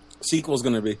sequel is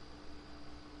gonna be?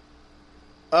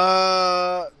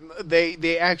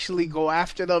 They actually go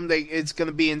after them. It's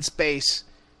gonna be in space.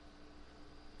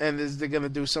 And they're gonna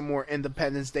do some more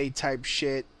Independence Day type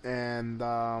shit, and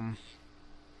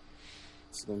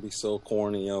it's gonna be so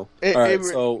corny, yo. It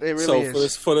really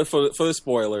is. For the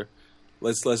spoiler,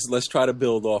 let's try to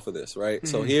build off of this, right?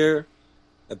 Mm-hmm. So here,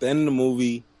 at the end of the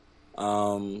movie,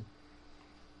 Alexa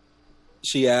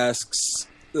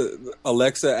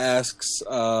asks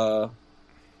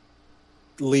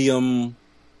Liam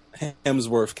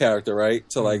Hemsworth character, right,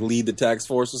 to like lead the task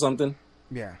force or something.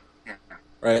 Yeah.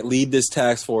 Right, lead this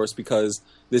task force because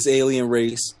this alien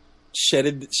race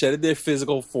shedded their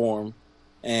physical form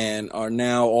and are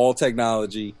now all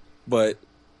technology, but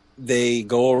they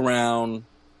go around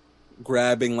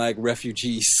grabbing like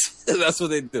refugees. That's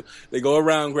what they do. They go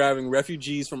around grabbing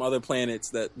refugees from other planets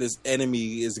that this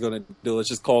enemy is going to do. Let's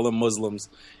just call them Muslims.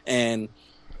 And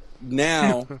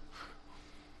now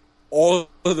all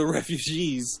of the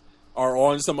refugees are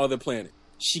on some other planet.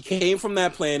 She came from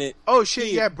that planet. Oh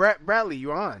shit! Yeah, Bradley,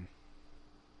 you on?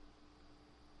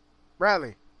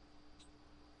 Bradley.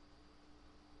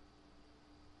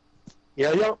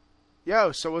 Yo.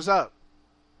 So what's up?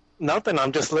 Nothing.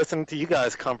 I'm just listening to you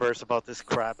guys converse about this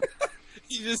crap.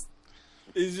 He's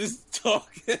just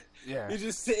talking. Yeah. He's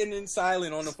just sitting in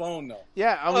silent on the phone though.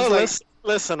 Yeah, I was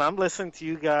listen. I'm listening to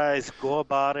you guys go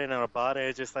about it and about it.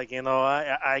 It's just like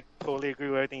I totally agree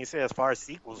with everything you say as far as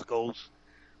sequels goes.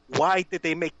 Why did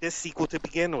they make this sequel to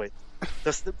begin with?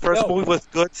 The first movie was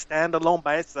good, standalone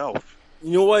by itself.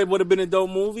 You know what would have been a dope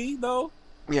movie though?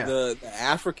 Yeah, the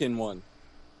African one.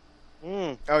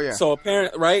 Oh yeah. So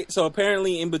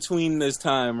apparently in between this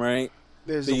time, right?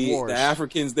 There's the wars. The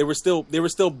Africans. There were still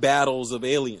battles of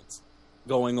aliens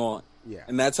going on. Yeah,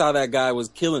 and that's how that guy was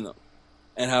killing them.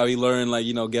 and how he learned, like,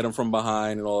 get him from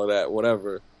behind and all of that,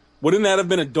 whatever. Wouldn't that have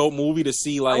been a dope movie to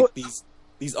see, like, these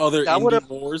other indie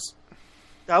wars?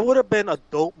 That would have been a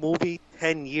dope movie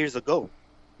 10 years ago.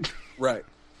 Right.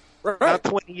 Not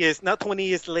 20 years. Not 20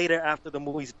 years later after the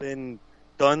movie's been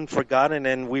done, forgotten,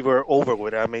 and we were over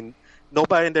with it. I mean,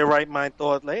 nobody in their right mind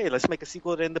thought, hey, let's make a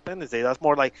sequel to Independence Day. That's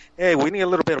more like, hey, we need a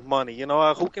little bit of money.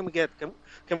 Who can we get? Can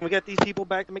we get these people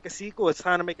back to make a sequel? It's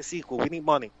time to make a sequel. We need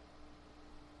money.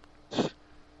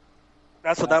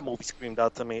 That's what that movie screamed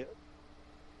out to me.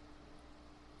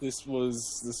 This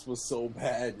was so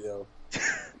bad, yo.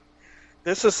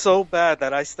 This is so bad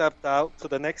that I stepped out to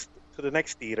the next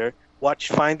theater,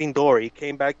 watched Finding Dory,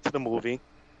 came back to the movie.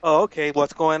 Oh, okay,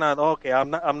 what's going on? Oh, okay, I'm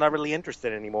not really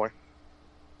interested anymore.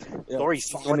 Yeah,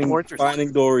 Dory's much more interesting.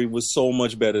 Finding Dory was so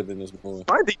much better than this movie.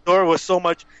 Finding Dory was so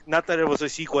much. Not that it was a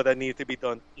sequel that needed to be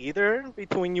done either,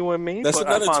 between you and me. That's but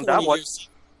another I found that one.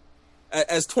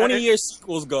 As 20-year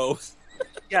sequels go.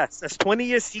 Yes, as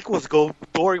 20-year sequels go,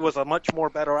 Dory was a much more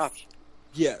better option.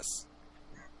 Yes.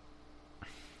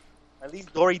 At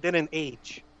least Dory didn't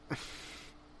age.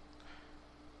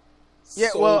 Yeah,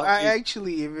 well, I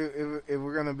actually, if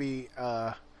we're gonna be,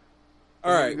 all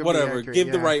right, whatever. Accurate,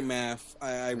 give the right math.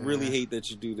 I really hate that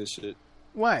you do this shit.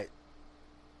 What?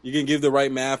 You can give the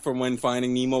right math from when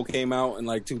Finding Nemo came out in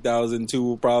like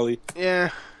 2002, probably.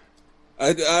 Yeah.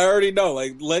 I already know.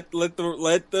 Like, let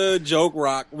the joke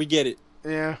rock. We get it.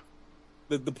 Yeah.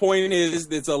 The point is,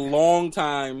 it's a long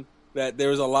time that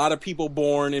there's a lot of people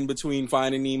born in between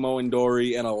Finding Nemo and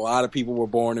Dory, and a lot of people were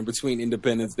born in between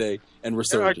Independence Day and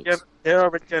Resurgence. There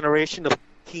are a generation of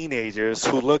teenagers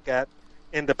who look at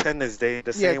Independence Day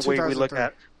the same way we look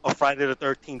at a Friday the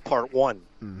 13th Part 1.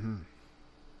 Mm-hmm.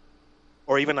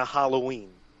 Or even a Halloween.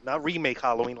 Not remake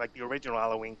Halloween like the original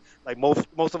Halloween. Like most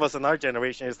of us in our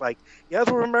generation, it's like, yes,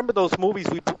 we remember those movies.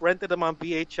 We rented them on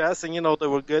VHS, and they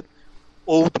were good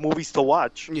old movies to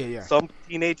watch. Yeah. Some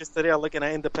teenagers today are looking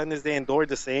at Independence Day and Dory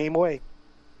the same way.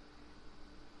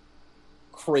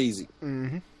 Crazy.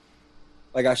 Mm-hmm.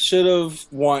 Like, I should have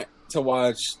want to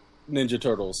watch Ninja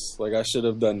Turtles. Like, I should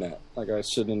have done that. Like, I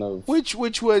shouldn't have. Which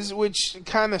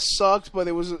kind of sucked, but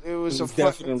it was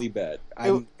definitely bad.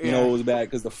 It was bad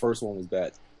because the first one was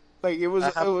bad. Like, it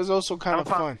was also kind of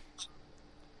fun.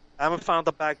 I haven't found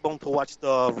the backbone to watch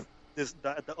the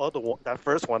other one, that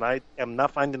first one. I am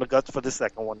not finding the guts for the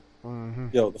second one. Mm-hmm.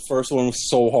 Yo, the first one was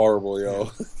so horrible,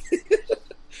 yo.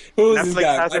 Who is this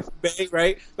guy? Michael Bay,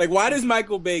 right? Like, why does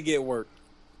Michael Bay get work?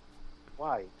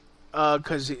 Why?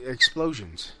 Because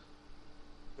explosions.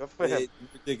 Good for him.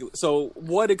 Ridiculous. So,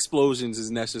 what explosions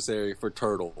is necessary for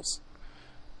Turtles?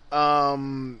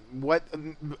 What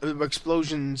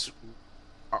explosions?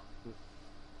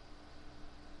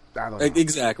 I don't know.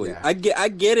 Exactly. Yeah. I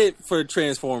get it for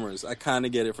Transformers. I kind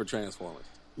of get it for Transformers.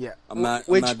 Yeah. I'm not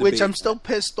I'm still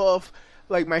pissed off.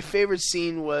 Like, my favorite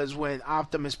scene was when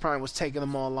Optimus Prime was taking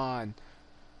them all on.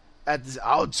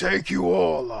 I'll take you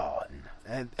all on.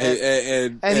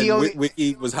 And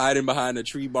Wiki was hiding behind a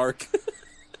tree bark.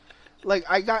 Like,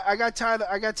 I got tired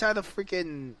of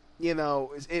freaking,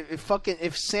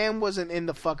 if Sam wasn't in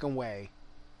the fucking way.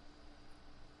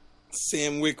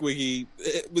 Sam Witwicky,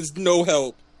 it was no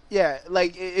help. Yeah,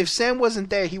 like, if Sam wasn't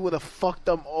there, he would have fucked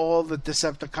them all the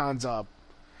Decepticons up.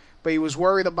 But he was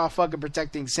worried about fucking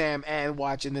protecting Sam and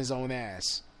watching his own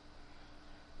ass.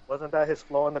 Wasn't that his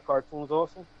flaw in the cartoons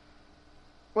also?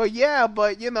 Well, yeah,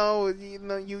 but you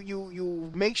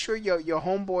make sure your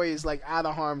homeboy is like out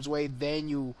of harm's way,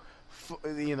 then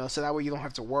so that way you don't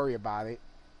have to worry about it.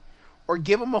 Or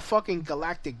give him a fucking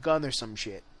galactic gun or some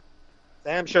shit.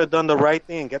 Sam should have done the right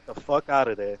thing and get the fuck out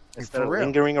of there instead of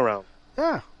lingering around.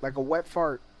 Yeah, like a wet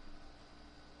fart.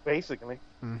 Basically.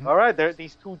 Mm-hmm. All right,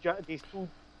 these two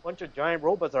bunch of giant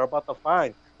robots are about to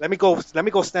find. Let me go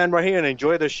stand right here and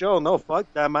enjoy the show. No, fuck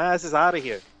that. My ass is out of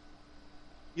here.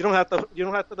 You don't have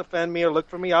to defend me or look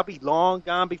for me. I'll be long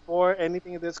gone before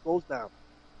anything of this goes down.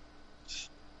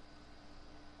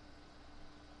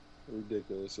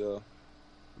 Ridiculous, yo.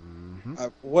 Mm-hmm.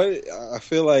 I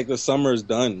feel like the summer is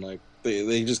done. Like,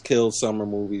 they just killed summer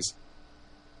movies.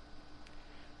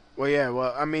 Well, yeah.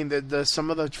 Well, I mean, the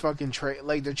some of the fucking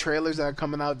the trailers that are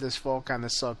coming out this fall kind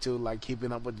of suck too. Like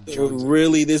Keeping Up with the Joneses.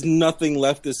 Really, there's nothing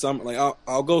left this summer. Like,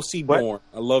 I'll go see Bourne.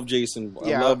 I love Jason.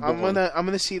 Yeah, I love I'm Bourne.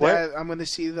 gonna see that.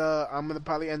 I'm gonna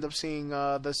probably end up seeing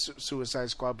the Suicide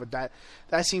Squad, but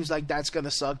that seems like that's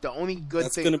gonna suck. The only good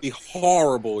thing, that's gonna be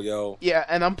horrible, yo. Yeah,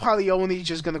 and I'm probably only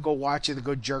just gonna go watch it and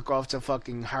go jerk off to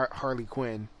fucking Harley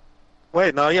Quinn.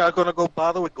 Wait, now y'all gonna go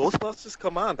bother with Ghostbusters?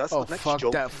 Come on, that's the next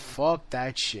joke. Fuck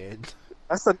that shit.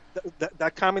 That's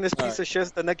that communist piece of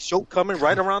shit's the next joke coming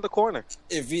right around the corner.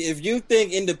 If you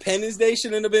think Independence Day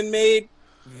shouldn't have been made,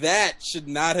 that should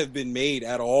not have been made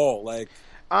at all. Like,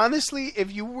 honestly,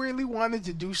 if you really wanted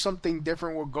to do something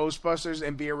different with Ghostbusters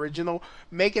and be original,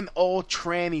 make an all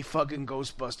tranny fucking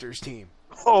Ghostbusters team.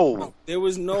 Oh, there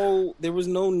was no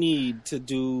need to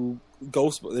do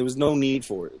Ghostbusters. There was no need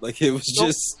for it. Like, it was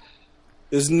just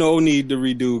there's no need to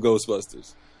redo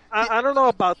Ghostbusters. I don't know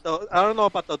about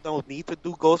the no need to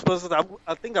do Ghostbusters.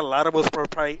 I think a lot of us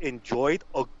probably enjoyed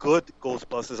a good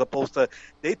Ghostbusters, opposed to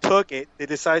they took it, they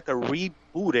decided to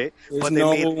reboot it, but they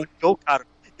made a joke out of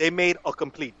it. They made a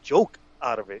complete joke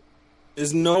out of it.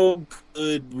 There's no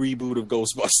good reboot of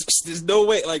Ghostbusters. There's no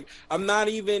way. Like, I'm not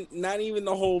even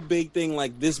the whole big thing.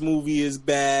 Like, this movie is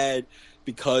bad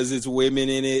because it's women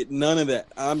in it. None of that.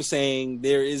 I'm saying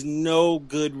there is no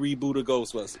good reboot of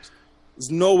Ghostbusters. There's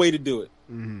no way to do it.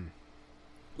 Mm-hmm.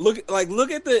 Look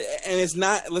at the, and it's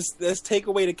not. Let's take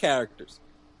away the characters.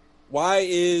 What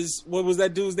was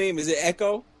that dude's name? Is it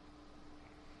Echo?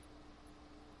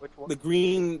 Which one? The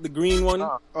green one.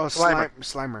 Oh, Slimer.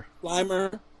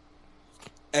 Slimer.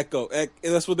 Echo.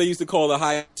 That's what they used to call the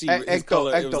high C.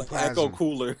 Echo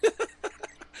cooler.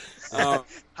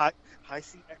 High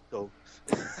C Ecto.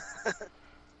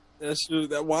 That's true.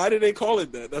 Why did they call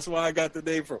it that? That's why I got the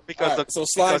name from. Because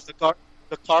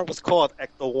the car was called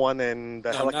Ecto 1 and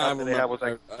the helicopter they had was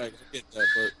like... I get that,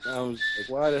 but I was like,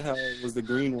 why the hell was the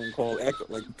green one called Echo?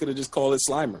 Like, you could have just called it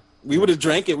Slimer. We would have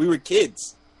drank it. We were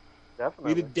kids.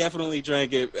 Definitely. We'd have definitely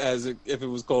drank it if it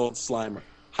was called Slimer.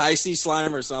 High C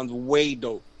Slimer sounds way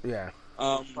dope. Yeah.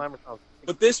 Slimer sounds...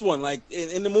 But this one, like,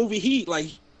 in the movie Heat, like,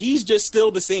 he's just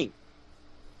still the same.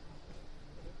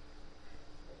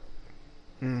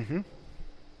 Mm-hmm.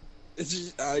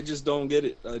 I just don't get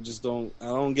it. I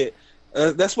don't get.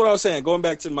 That's what I was saying. Going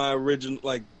back to my original,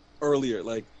 like earlier,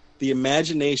 like the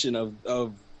imagination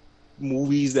of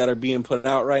movies that are being put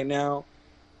out right now.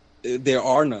 There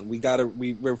are none.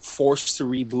 We're forced to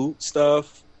reboot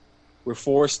stuff. We're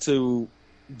forced to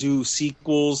do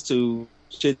sequels to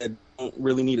shit that don't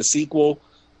really need a sequel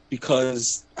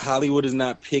because Hollywood is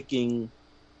not picking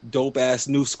dope ass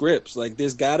new scripts. Like,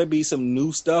 there's got to be some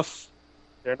new stuff.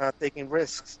 They're not taking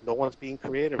risks. No one's being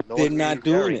creative. They're not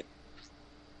doing it.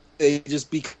 They just,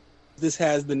 because this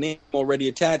has the name already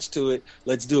attached to it,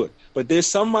 let's do it. But there's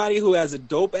somebody who has a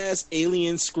dope ass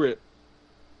alien script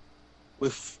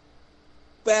with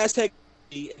fast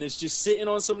technology, and it's just sitting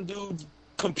on some dude's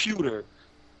computer,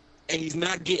 and he's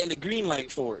not getting the green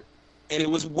light for it. And it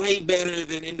was way better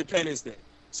than Independence Day.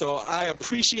 So I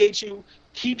appreciate you.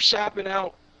 Keep shopping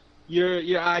out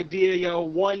your idea. Yo,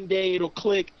 one day it'll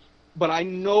click. But I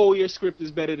know your script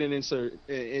is better than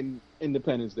in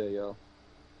Independence Day, yo.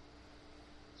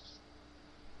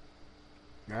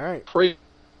 All right.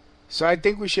 So I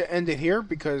think we should end it here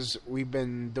because we've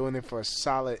been doing it for a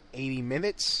solid 80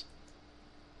 minutes.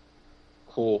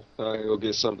 Cool. I gotta go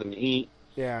get something to eat.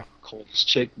 Yeah. Call this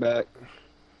chick back.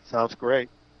 Sounds great.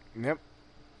 Yep.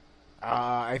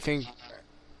 I think.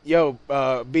 Yo,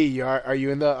 B, are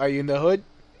you in the hood?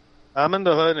 I'm in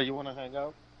the hood. Or you want to hang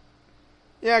out?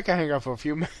 Yeah, I can hang out for a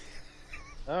few minutes.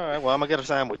 All right, well, I'm going to get a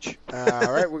sandwich.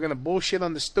 All right, we're going to bullshit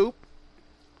on the stoop.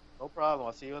 No problem.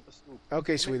 I'll see you at the stoop.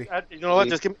 Okay, sweetie. You know what?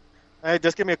 Just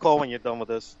give me a call when you're done with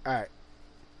this. All right.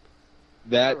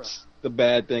 That's the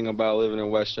bad thing about living in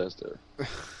Westchester.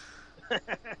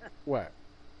 What?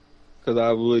 Because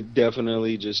I would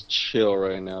definitely just chill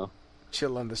right now.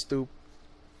 Chill on the stoop.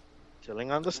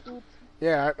 Chilling on the stoop?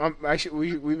 Yeah, I'm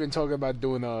actually, we've been talking about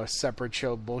doing a separate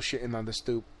chill bullshitting on the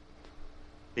stoop.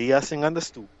 BSing on the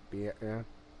stoop. Yeah.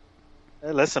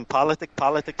 Hey, listen,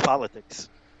 politics.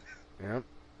 Yep.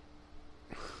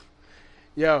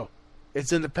 Yo,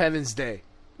 it's Independence Day.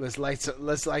 Let's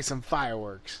light some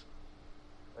fireworks.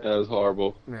 That was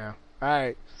horrible. Yeah. All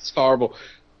right. It's horrible.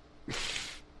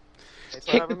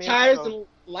 Kick the tires and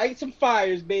light some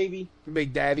fires, baby.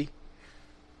 Big Daddy.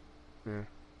 Yeah.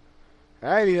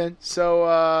 Alrighty then. So,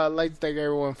 I'd like to thank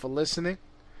everyone for listening.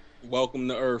 Welcome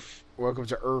to Earth. Welcome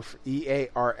to Earth.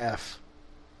 EARF.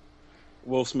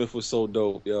 Will Smith was so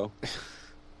dope, yo.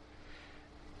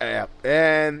 Yeah.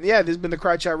 And yeah, this has been the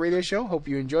Crotch Out Radio Show. Hope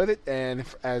you enjoyed it. And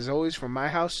as always, from my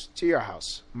house to your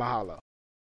house. Mahalo.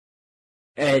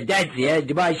 That's the end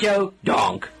of my show.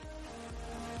 Donk.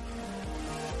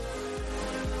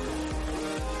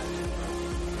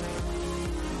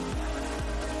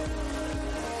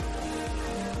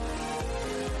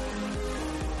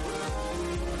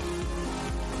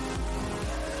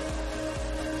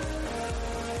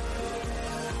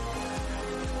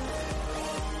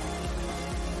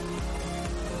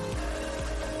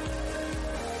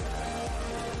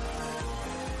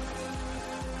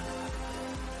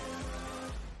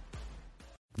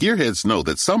 Gearheads know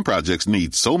that some projects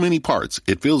need so many parts,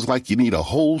 it feels like you need a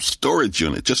whole storage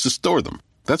unit just to store them.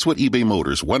 That's what eBay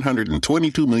Motors'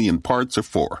 122 million parts are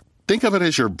for. Think of it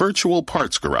as your virtual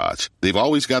parts garage. They've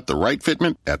always got the right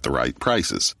fitment at the right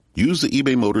prices. Use the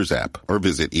eBay Motors app or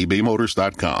visit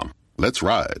ebaymotors.com. Let's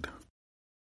ride.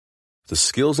 The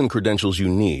skills and credentials you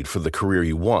need for the career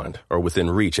you want are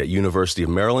within reach at University of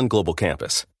Maryland Global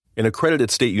Campus. An accredited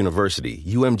state university,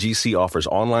 UMGC offers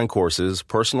online courses,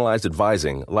 personalized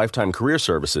advising, lifetime career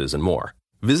services, and more.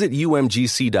 Visit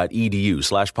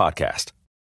umgc.edu/podcast.